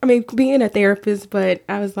therapy. I mean, being a therapist, but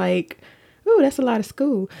I was like, ooh, that's a lot of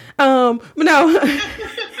school. But no.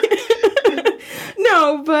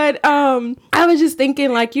 No, but I was just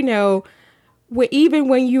thinking, like, even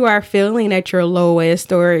when you are feeling at your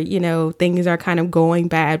lowest or, things are kind of going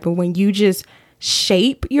bad, but when you just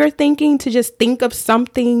shape your thinking to just think of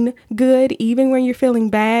something good, even when you're feeling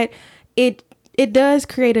bad, it does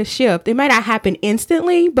create a shift. It might not happen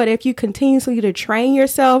instantly, but if you continuously to train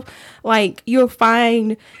yourself, like, you'll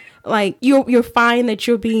find that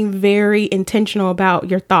you're being very intentional about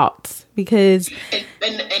your thoughts. Because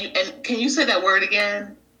and can you say that word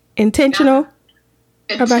again? Intentional.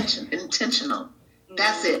 Intentional.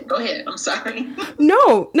 That's it. Go ahead. I'm sorry.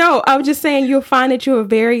 No. I was just saying you'll find that you'll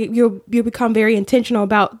become very intentional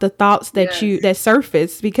about the thoughts that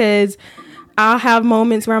surface. Because I'll have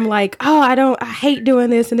moments where I'm like, I hate doing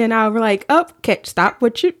this, and then I'll be like, stop.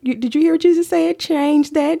 Did you hear what Jesus said?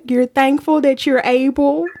 Change that. You're thankful that you're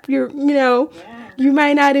able. You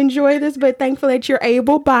might not enjoy this, but thankful that you're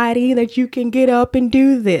able body, that you can get up and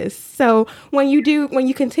do this. So when you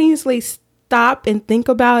continuously stop and think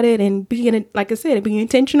about it and be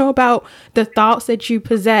intentional about the thoughts that you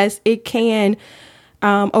possess, it can,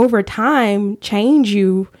 over time, change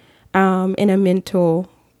you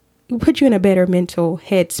put you in a better mental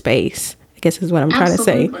headspace, I guess is what I'm trying to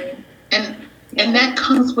say. And And that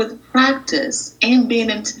comes with practice and being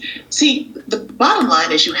see, the bottom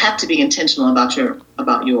line is you have to be intentional about your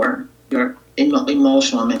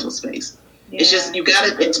emotional and mental space. Yeah. It's just you got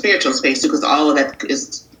it in spiritual space too, because all of that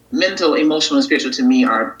is mental, emotional, and spiritual to me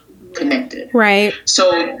are connected. Right.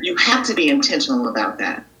 So you have to be intentional about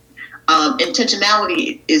that.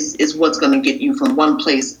 Intentionality is what's going to get you from one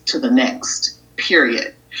place to the next,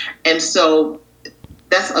 period. And so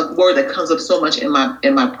that's a word that comes up so much in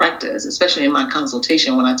my practice, especially in my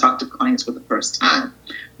consultation when I talk to clients for the first time,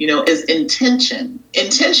 is intention.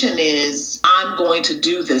 Intention is, I'm going to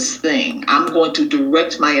do this thing. I'm going to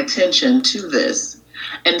direct my attention to this.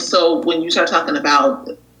 And so when you start talking about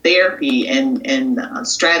therapy and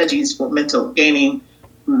strategies for gaining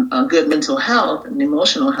good mental health and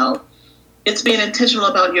emotional health, it's being intentional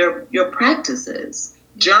about your practices,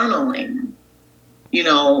 journaling,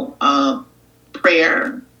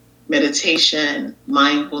 prayer, meditation,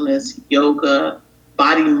 mindfulness, yoga,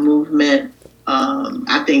 body movement.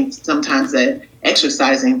 I think sometimes that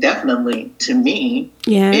exercising definitely to me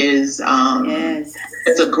is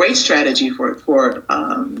it's a great strategy for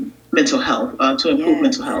mental health, to improve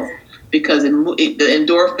mental health, because the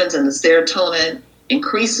endorphins and the serotonin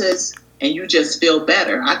increases and you just feel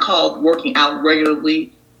better. I call working out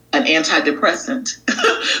regularly an antidepressant.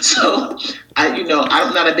 So I'm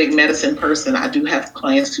not a big medicine person. I do have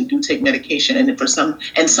clients who do take medication,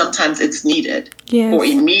 and sometimes it's needed for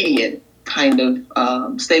immediate kind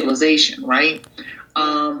of stabilization, right?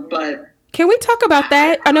 But can we talk about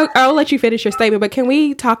that? I know I'll let you finish your statement, but can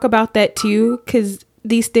we talk about that too? Because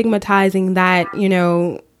destigmatizing that,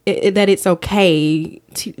 that it's okay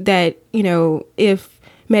that if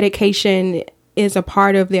medication is a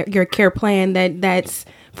part of your care plan, that's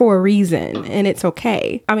for a reason and it's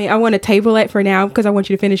okay. I mean, I want to table it for now because I want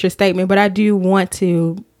you to finish your statement, but I do want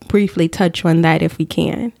to briefly touch on that if we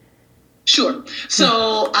can. Sure.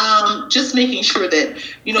 So just making sure that,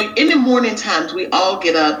 in the morning times, we all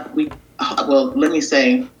get up. Let me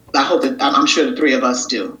say, I hope that I'm sure the three of us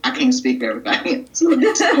do. I can't speak for everybody.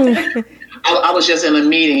 I was just in a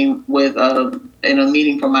meeting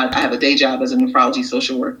I have a day job as a nephrology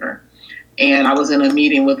social worker. And I was in a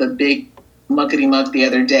meeting with a big muckety-muck the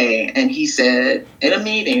other day. And he said, in a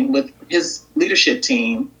meeting with his leadership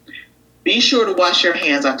team, be sure to wash your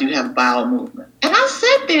hands after you have bowel movement. And I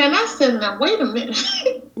sat there and I said, now, wait a minute.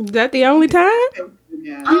 Is that the only time?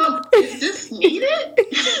 Is this needed?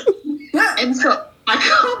 And so I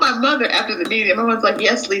called my mother after the meeting. My mother's like,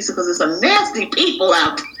 yes, Lisa, because there's some nasty people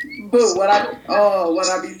out there. Boo, what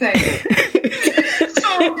I be saying.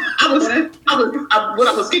 So what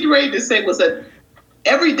I was getting ready to say was that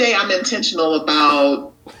every day I'm intentional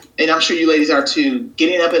about, and I'm sure you ladies are too,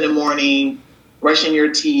 getting up in the morning, brushing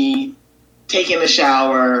your teeth, taking a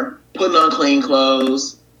shower, putting on clean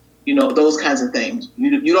clothes, those kinds of things.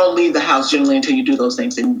 You don't leave the house generally until you do those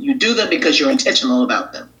things, and you do them because you're intentional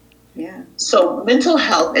about them. Yeah. So mental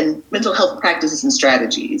health and mental health practices and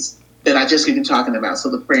strategies that I just keep talking about, so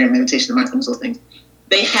the prayer and meditation and mindfulness, those things,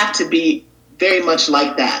 they have to be very much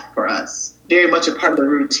like that for us, very much a part of the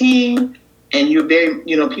routine, and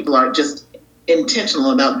people are just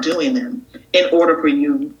intentional about doing them in order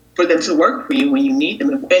for them to work for you when you need them,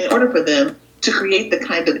 in order for them to create the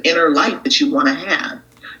kind of inner life that you want to have.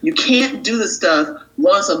 You can't do the stuff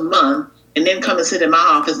once a month and then come and sit in my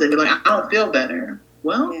office and be like, I don't feel better.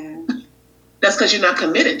 Well, that's because you're not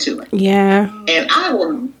committed to it. Yeah. And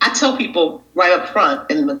I tell people right up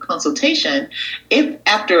front in the consultation, if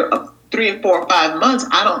after 3 or 4 or 5 months,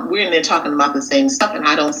 we're in there talking about the same stuff and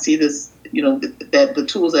I don't see this, that the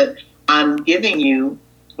tools that I'm giving you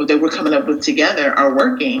or that we're coming up with together are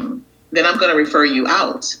working, then I'm going to refer you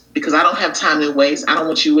out because I don't have time to waste. I don't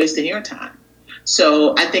want you wasting your time.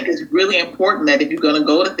 So I think it's really important that if you're going to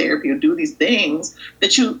go to therapy or do these things,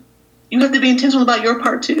 that you have to be intentional about your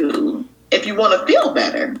part too. If you want to feel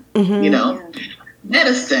better,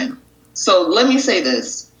 medicine. So let me say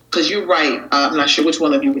this, because you're right. I'm not sure which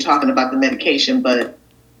one of you were talking about the medication, but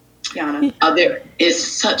Yana. There is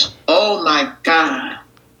such, oh my God.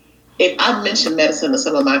 If I mention medicine to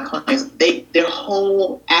some of my clients, their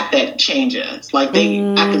whole affect changes. Like I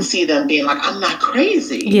can see them being like, I'm not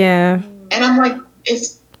crazy. Yeah. And I'm like,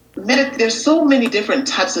 there's so many different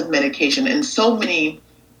types of medication and so many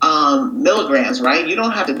milligrams, right? You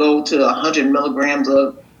don't have to go to 100 milligrams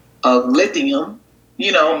of lithium,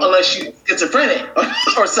 unless you're schizophrenic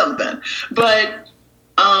or something. But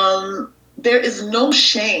there is no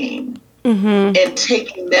shame in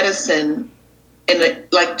taking medicine in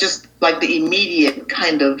just the immediate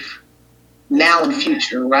kind of now and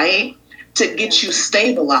future, right? To get you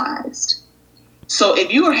stabilized. So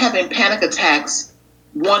if you are having panic attacks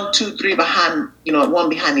 1, 2, 3 behind, one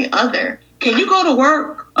behind the other. Can you go to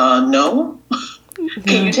work? No.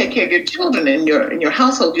 Can you take care of your children in your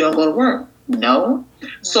household if you don't go to work? No.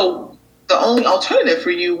 So the only alternative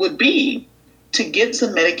for you would be to get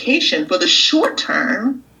some medication for the short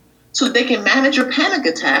term so they can manage your panic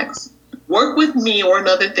attacks. Work with me or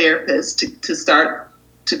another therapist to start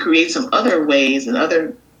to create some other ways and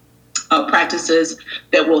other practices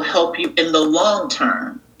that will help you in the long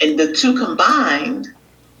term. And the two combined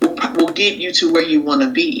will get you to where you want to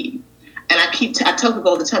be. And I tell people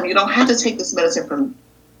all the time, you don't have to take this medicine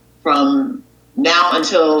from now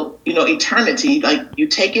until, eternity. Like, you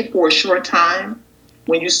take it for a short time.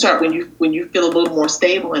 When you feel a little more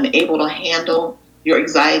stable and able to handle your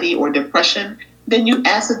anxiety or depression, then you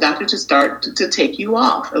ask the doctor to start to take you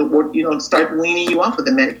off, or start weaning you off of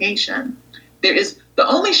the medication. The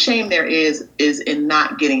only shame there is in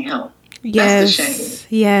not getting help. Yes. That's the shame.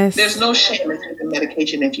 Yes. There's no shame in taking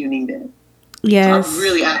medication if you need it. Yes. So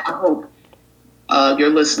I hope your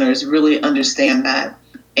listeners really understand that.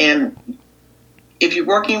 And if you're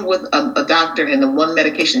working with a doctor and the one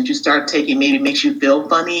medication that you start taking maybe makes you feel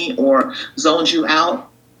funny or zones you out,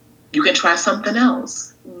 you can try something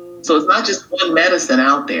else. So it's not just one medicine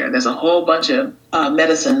out there. There's a whole bunch of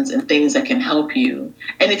medicines and things that can help you.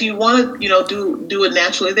 And if you want to, do it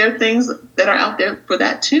naturally, there are things that are out there for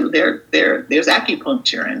that too. There's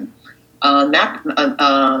acupuncture and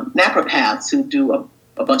napropaths who do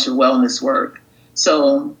a bunch of wellness work.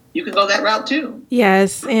 So you can go that route too.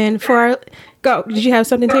 Yes. And did you have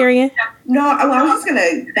something, Tyrion? No, I was just going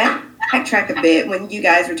to backtrack a bit when you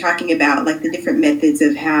guys were talking about like the different methods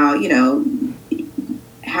of how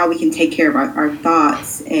we can take care of our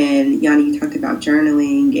thoughts. And Yanni, you talked about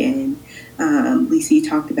journaling, and Lisa, you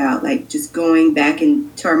talked about like just going back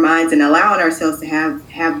into our minds and allowing ourselves to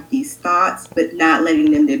have these thoughts, but not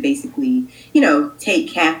letting them to basically, take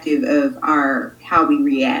captive of how we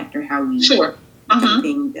react or how we do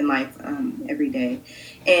things in life every day.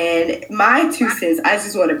 And my 2 cents, I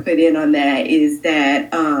just want to put in on that is that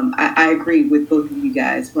I agree with both of you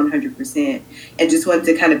guys 100%. And just wanted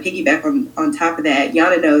to kind of piggyback on top of that.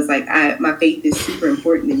 Yana knows, like, my faith is super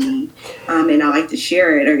important to me. And I like to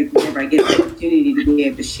share it, or whenever I get the opportunity to be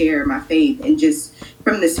able to share my faith. And just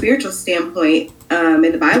from the spiritual standpoint, in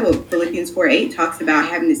the Bible, Philippians 4:8 talks about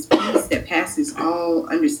having this peace that passes all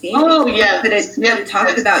understanding. Oh, yeah. But it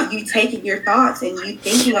talks about you taking your thoughts and you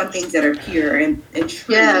thinking on things that are pure and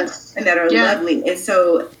true and that are lovely. And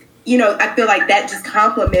so, I feel like that just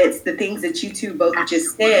complements the things that you two both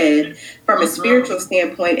just said from a spiritual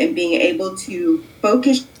standpoint, and being able to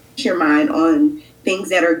focus your mind on things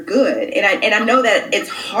that are good. And I know that it's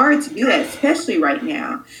hard to do that, especially right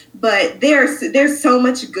now. But there's so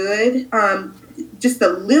much good, just the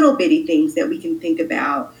little bitty things that we can think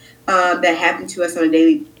about that happen to us on a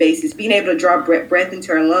daily basis. Being able to draw breath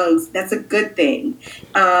into our lungs, that's a good thing.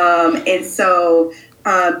 And so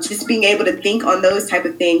just being able to think on those type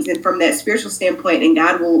of things, and from that spiritual standpoint, and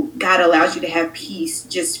God allows you to have peace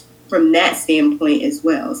just from that standpoint as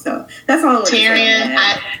well. So that's all I want to say.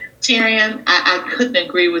 Tyrion, I couldn't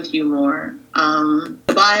agree with you more.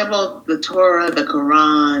 The Bible, the Torah, the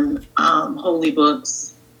Quran, holy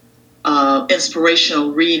books,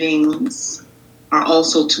 inspirational readings are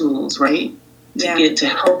also tools, right? To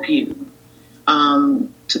help you,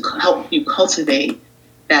 cultivate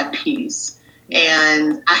that peace.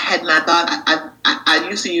 And I had not thought, I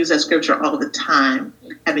used to use that scripture all the time.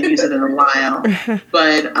 Haven't used it in a while.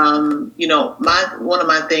 But, one of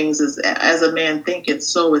my things is, as a man thinketh,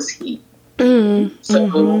 so is he.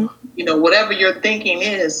 So, whatever your thinking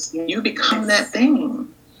is, you become that thing.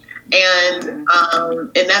 And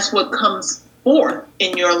that's what comes forth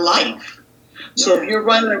in your life. So if you're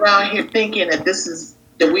running around here thinking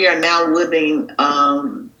that we are now living,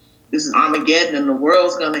 this is Armageddon and the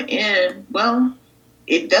world's going to end, well,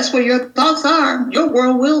 if that's where your thoughts are, your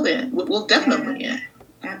world will definitely end.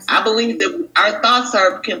 Absolutely. I believe that our thoughts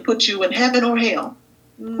can put you in heaven or hell,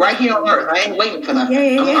 right here on earth. I ain't waiting for that.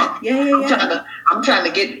 I'm trying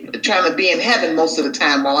to be in heaven most of the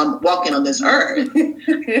time while I'm walking on this earth.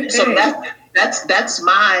 So that's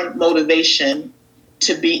my motivation,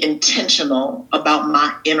 to be intentional about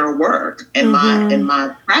my inner work and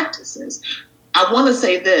my practices. I want to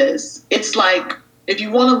say this. It's like, if you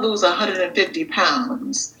want to lose 150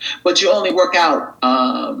 pounds, but you only work out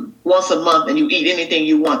once a month and you eat anything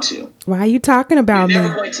you want to. Why are you talking about me? You're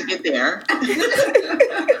never going to get there.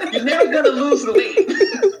 You're never going to lose the weight.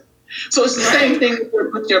 So it's the same thing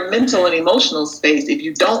with your mental and emotional space. If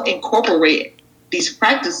you don't incorporate these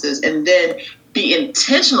practices and then be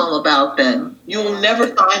intentional about them, you will never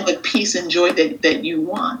find the peace and joy that you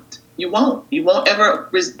want. You won't ever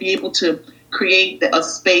be able to create a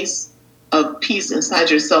space of peace inside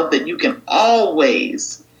yourself that you can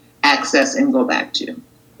always access and go back to.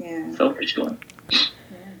 Yeah. So for sure.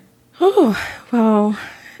 Oh, well,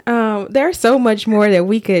 there's so much more that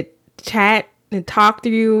we could chat and talk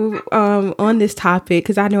through on this topic,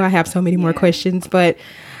 because I know I have so many more questions, but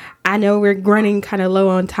I know we're running kind of low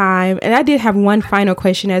on time. And I did have one final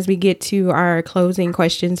question as we get to our closing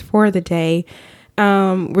questions for the day.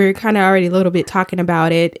 We're kind of already a little bit talking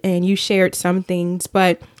about it, and you shared some things,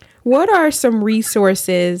 but what are some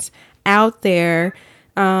resources out there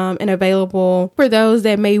and available for those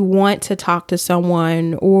that may want to talk to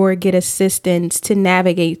someone or get assistance to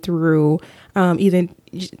navigate through either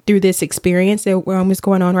through this experience that is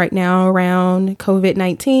going on right now around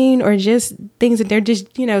COVID-19, or just things that they're just,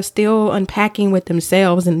 still unpacking with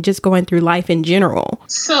themselves and just going through life in general?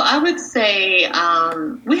 So I would say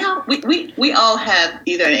we all have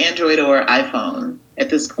either an Android or iPhone at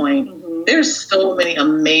this point. Mm-hmm. There's so many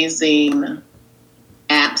amazing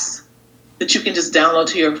apps that you can just download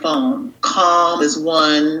to your phone. Calm is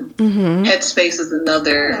one. Mm-hmm. Headspace is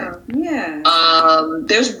another. Yeah.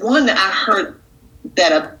 There's one that I heard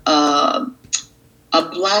that a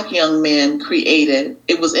Black young man created.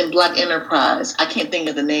 It was in Black Enterprise. I can't think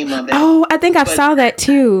of the name of it. Oh, I think I saw that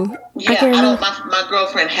too. Yeah, my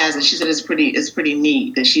girlfriend has it. She said it's pretty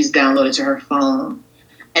neat that she's downloaded to her phone.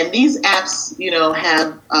 And these apps,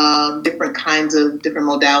 have different kinds of different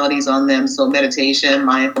modalities on them. So meditation,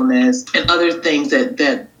 mindfulness, and other things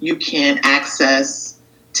that you can access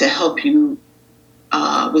to help you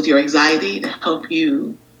with your anxiety, to help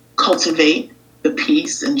you cultivate the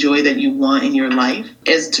peace and joy that you want in your life.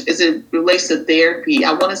 As it relates to therapy,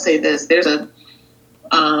 I want to say this. There's a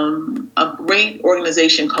great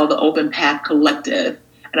organization called the Open Path Collective.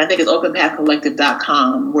 And I think it's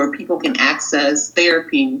openpathcollective.com, where people can access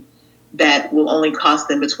therapy that will only cost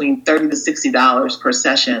them between $30 to $60 per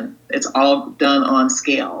session. It's all done on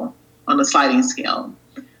a sliding scale.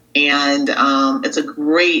 And it's a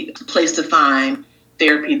great place to find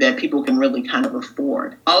therapy that people can really kind of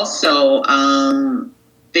afford. Also,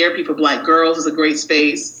 therapy for Black girls is a great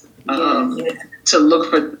space to look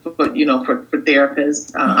for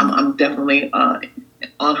therapists. I'm definitely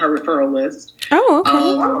on her referral list. Oh,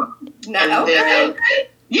 okay. Then,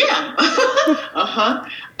 yeah.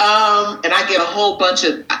 And I get a whole bunch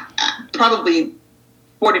of, probably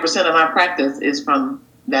 40% of my practice is from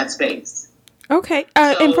that space. Okay.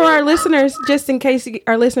 And for our listeners, just in case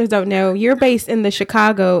our listeners don't know, you're based in the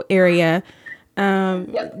Chicago area.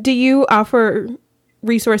 Do you offer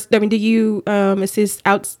resources? I mean, do you assist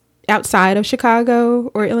outside of Chicago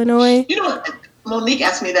or Illinois? Monique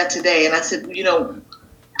asked me that today, and I said,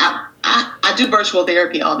 I do virtual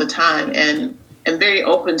therapy all the time, and am very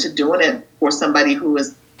open to doing it for somebody who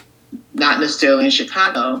is not necessarily in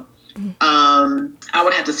Chicago. I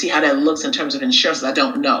would have to see how that looks in terms of insurance. I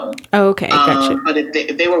don't know. Oh, okay, gotcha. But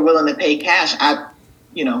if they were willing to pay cash, I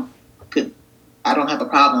don't have a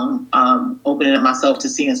problem opening it myself to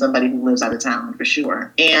seeing somebody who lives out of town, for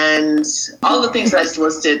sure. And all the things that I just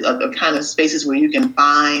listed are the kind of spaces where you can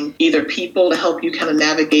find either people to help you kind of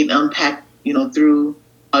navigate and unpack, through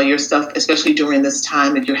your stuff, especially during this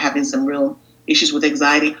time if you're having some real issues with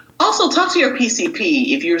anxiety. Also, talk to your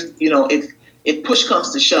PCP if you're, if push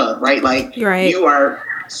comes to shove, right? Like you are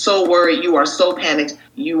so worried, you are so panicked,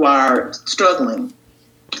 you are struggling.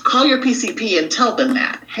 Call your PCP and tell them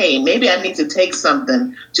that, hey, maybe I need to take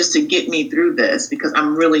something just to get me through this because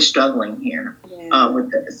I'm really struggling here with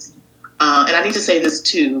this. And I need to say this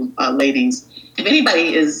too, ladies. If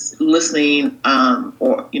anybody is listening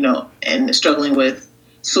or, and struggling with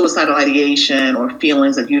suicidal ideation or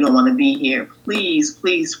feelings that you don't want to be here, please,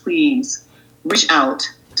 please, please reach out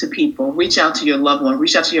to people, reach out to your loved one,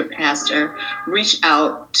 reach out to your pastor, reach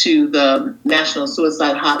out to the National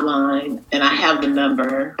Suicide Hotline, and I have the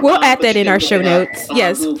number. We'll add that in our show notes.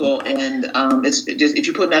 Yes. Google, and it's just, if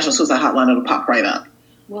you put National Suicide Hotline, it'll pop right up.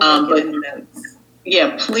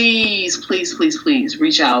 Yeah, please, please, please, please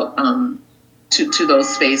reach out to those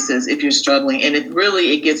spaces if you're struggling, and if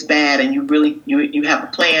really it gets bad and you have a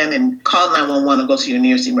plan, and call 911 or go to your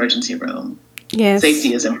nearest emergency room. Yes.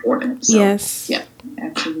 Safety is important. So, yes. Yeah.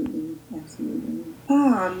 Absolutely.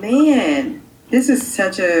 Oh man, this is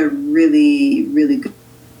such a really, really good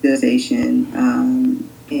conversation.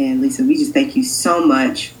 And Lisa, we just thank you so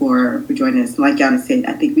much for joining us. Like Yana said,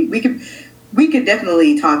 I think we could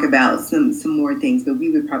definitely talk about some more things, but we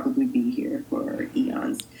would probably be here for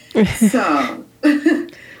eons. So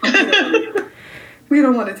we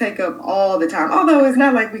don't want to take up all the time. Although it's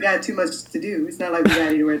not like we got too much to do. It's not like we got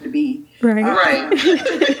anywhere to be. Right. Our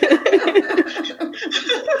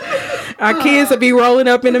Right. kids will be rolling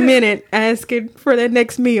up in a minute asking for their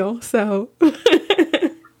next meal. So.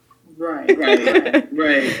 Right.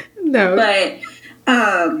 No.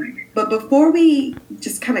 But before we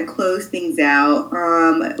just kind of close things out,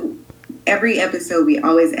 every episode we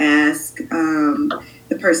always ask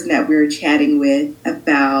the person that we're chatting with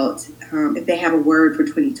about if they have a word for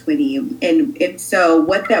 2020, and if so,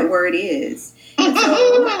 what that word is. And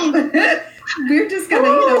so we're just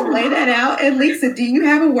gonna lay that out. And Lisa, do you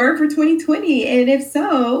have a word for 2020? And if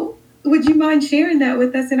so, would you mind sharing that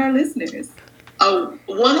with us and our listeners? Oh,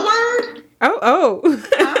 one word? Oh.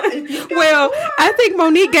 Well, I think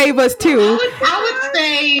Monique gave us two.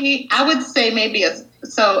 I would say maybe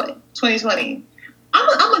 2020.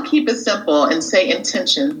 I'm gonna keep it simple and say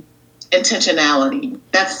intentionality.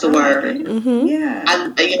 That's the word. Mm-hmm. Yeah.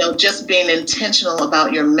 Just being intentional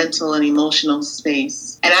about your mental and emotional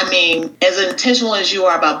space. And I mean, as intentional as you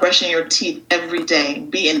are about brushing your teeth every day,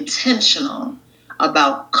 be intentional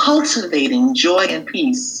about cultivating joy and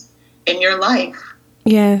peace in your life.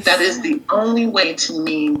 Yes. That is the only way to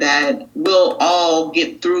me that we'll all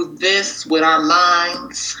get through this with our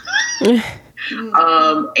minds.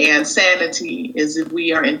 And sanity is if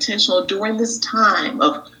we are intentional during this time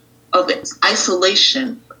of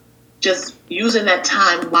isolation, just using that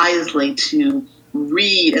time wisely to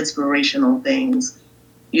read inspirational things,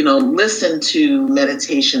 listen to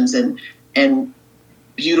meditations and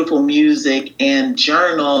beautiful music and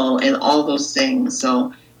journal and all those things.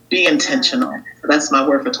 So be intentional. That's my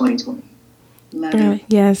word for 2020. Love it.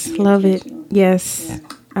 Yes, love it. Yes, Yeah.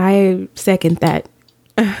 I second that.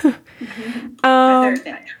 I heard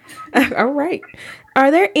that. All right. Are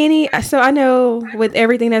there any, so I know with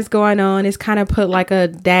everything that's going on, it's kind of put like a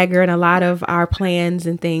dagger in a lot of our plans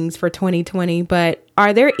and things for 2020, but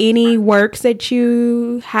are there any works that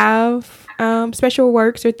you have, special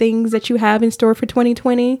works or things that you have in store for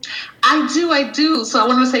 2020? I do. So I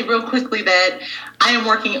want to say real quickly that I am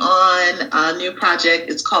working on a new project.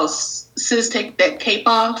 It's called Sis Take That Cape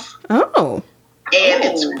Off. Oh. And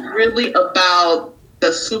it's really about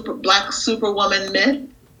the Black superwoman myth.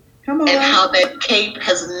 Come on. And how that cape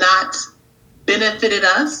has not benefited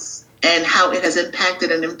us and how it has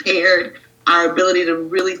impacted and impaired our ability to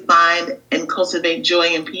really find and cultivate joy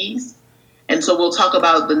and peace. And so we'll talk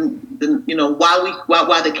about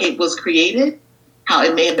why the cape was created, how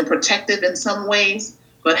it may have been protective in some ways,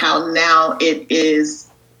 but how now it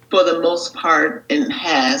is, for the most part, and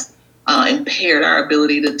has impaired our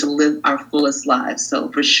ability to live our fullest lives.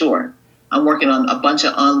 So for sure. I'm working on a bunch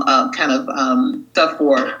of stuff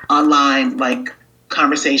for online, like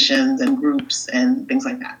conversations and groups and things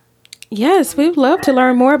like that. Yes, we'd love to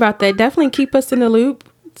learn more about that. Definitely keep us in the loop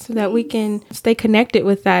so that we can stay connected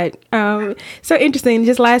with that. So interesting.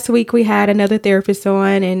 Just last week we had another therapist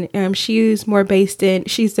on, and she's more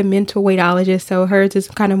she's the mental weightologist. So hers is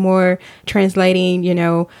kind of more translating,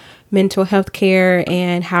 mental health care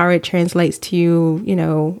and how it translates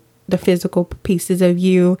to, the physical pieces of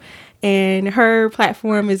you. And her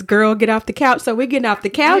platform is Girl Get Off the Couch. So we're getting off the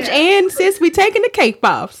couch and sis, we taking the cape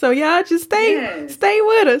off. So y'all just stay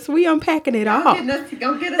with us. We unpacking it all.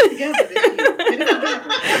 Go get us together this year. Get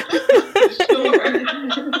us together. Sure.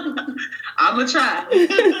 I'm going to try.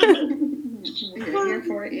 We're here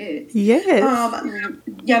for it. Yes.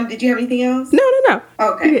 Yum, did you have anything else? No.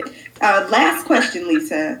 Okay. Last question,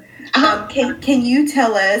 Lisa. Can you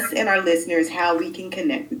tell us and our listeners how we can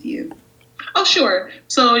connect with you? Oh, sure.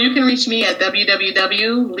 So you can reach me at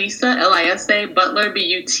www.lisa, Lisa Butler,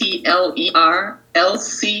 Butler,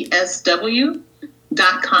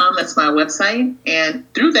 LCSW.com. That's my website.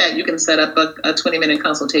 And through that, you can set up a 20-minute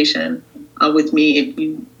consultation with me if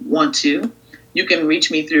you want to. You can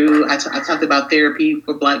reach me through, I talked about therapy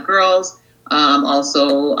for Black girls.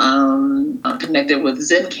 Also connected with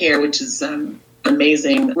Zen Care, which is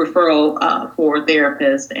amazing referral for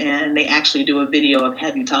therapists, and they actually do a video of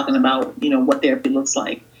you talking about what therapy looks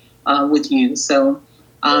like with you. So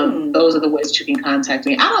those are the ways that you can contact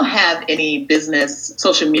me. I don't have any business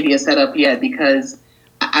social media set up yet because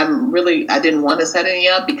I didn't want to set any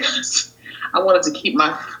up because I wanted to keep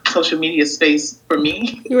my social media space for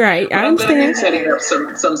me. Right, I understand. Setting up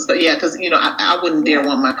some stuff, because I wouldn't dare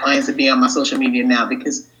want my clients to be on my social media now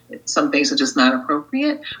because some things are just not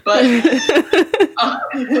appropriate, but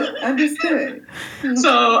understood.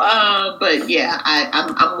 So, but yeah,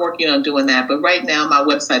 I'm working on doing that. But right now, my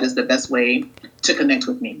website is the best way to connect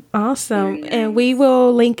with me. Awesome. And we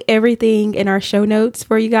will link everything in our show notes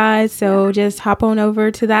for you guys. So just hop on over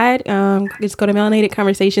to that. Just go to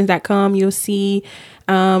melanatedconversations.com. You'll see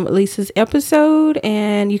Lisa's episode,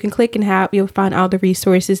 and you can click and you'll find all the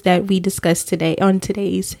resources that we discussed today on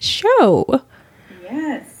today's show.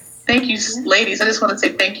 Yes. Thank you, ladies. I just want to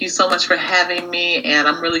say thank you so much for having me. And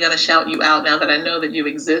I'm really going to shout you out now that I know that you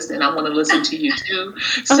exist, and I want to listen to you too.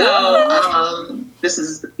 So this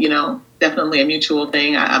is, definitely a mutual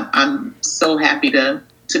thing. I'm so happy to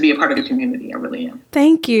be a part of the community. I really am.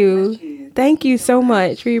 Thank you. Thank you so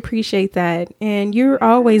much. We appreciate that. And you're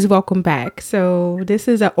always welcome back. So this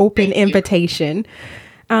is an open invitation.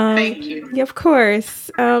 Thank you. Yeah, of course.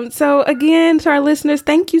 So again, to our listeners,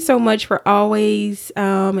 thank you so much for always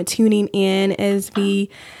tuning in as we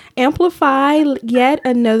amplify yet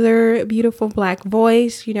another beautiful Black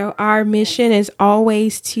voice. Our mission is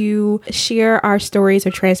always to share our stories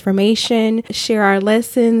of transformation, share our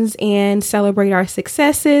lessons, and celebrate our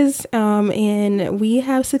successes. And we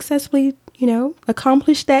have successfully,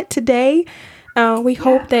 accomplished that today. We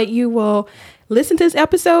hope that you will listen to this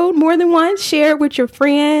episode more than once, share it with your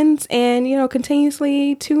friends, and,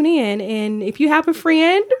 continuously tune in. And if you have a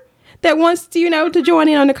friend that wants to, to join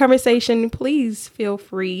in on the conversation, please feel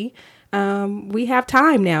free. We have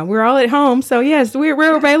time now. We're all at home. So yes,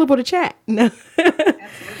 we're available to chat.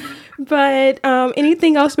 But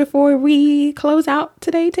anything else before we close out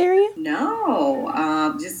today, Terry?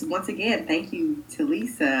 No. Just once again, thank you to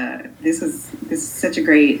Lisa. This is such a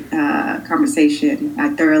great conversation.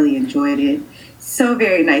 I thoroughly enjoyed it. So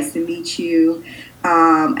very nice to meet you.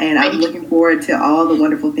 And I'm looking forward to all the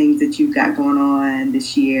wonderful things that you've got going on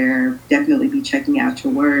this year. Definitely be checking out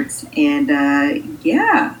your works. And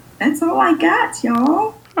that's all I got,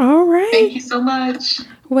 y'all. All right. Thank you so much.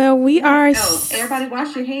 Well, we are... everybody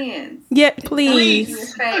wash your hands. Yeah,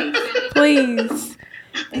 please. Please.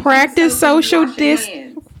 Practice social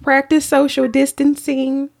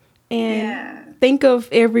distancing, and think of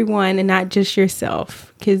everyone and not just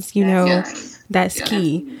yourself, because, that's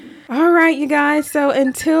key. All right, you guys. So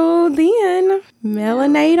until then,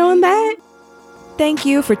 melanate on that. Thank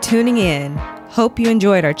you for tuning in. Hope you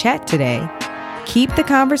enjoyed our chat today. Keep the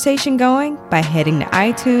conversation going by heading to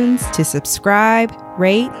iTunes to subscribe,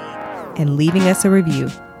 rate, and leaving us a review.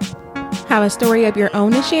 Have a story of your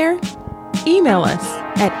own to share? Email us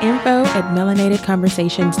at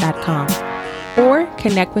info@melanatedconversations.com or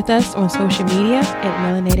connect with us on social media at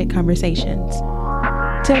Melanated Conversations.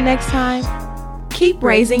 Till next time, keep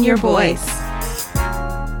raising your voice.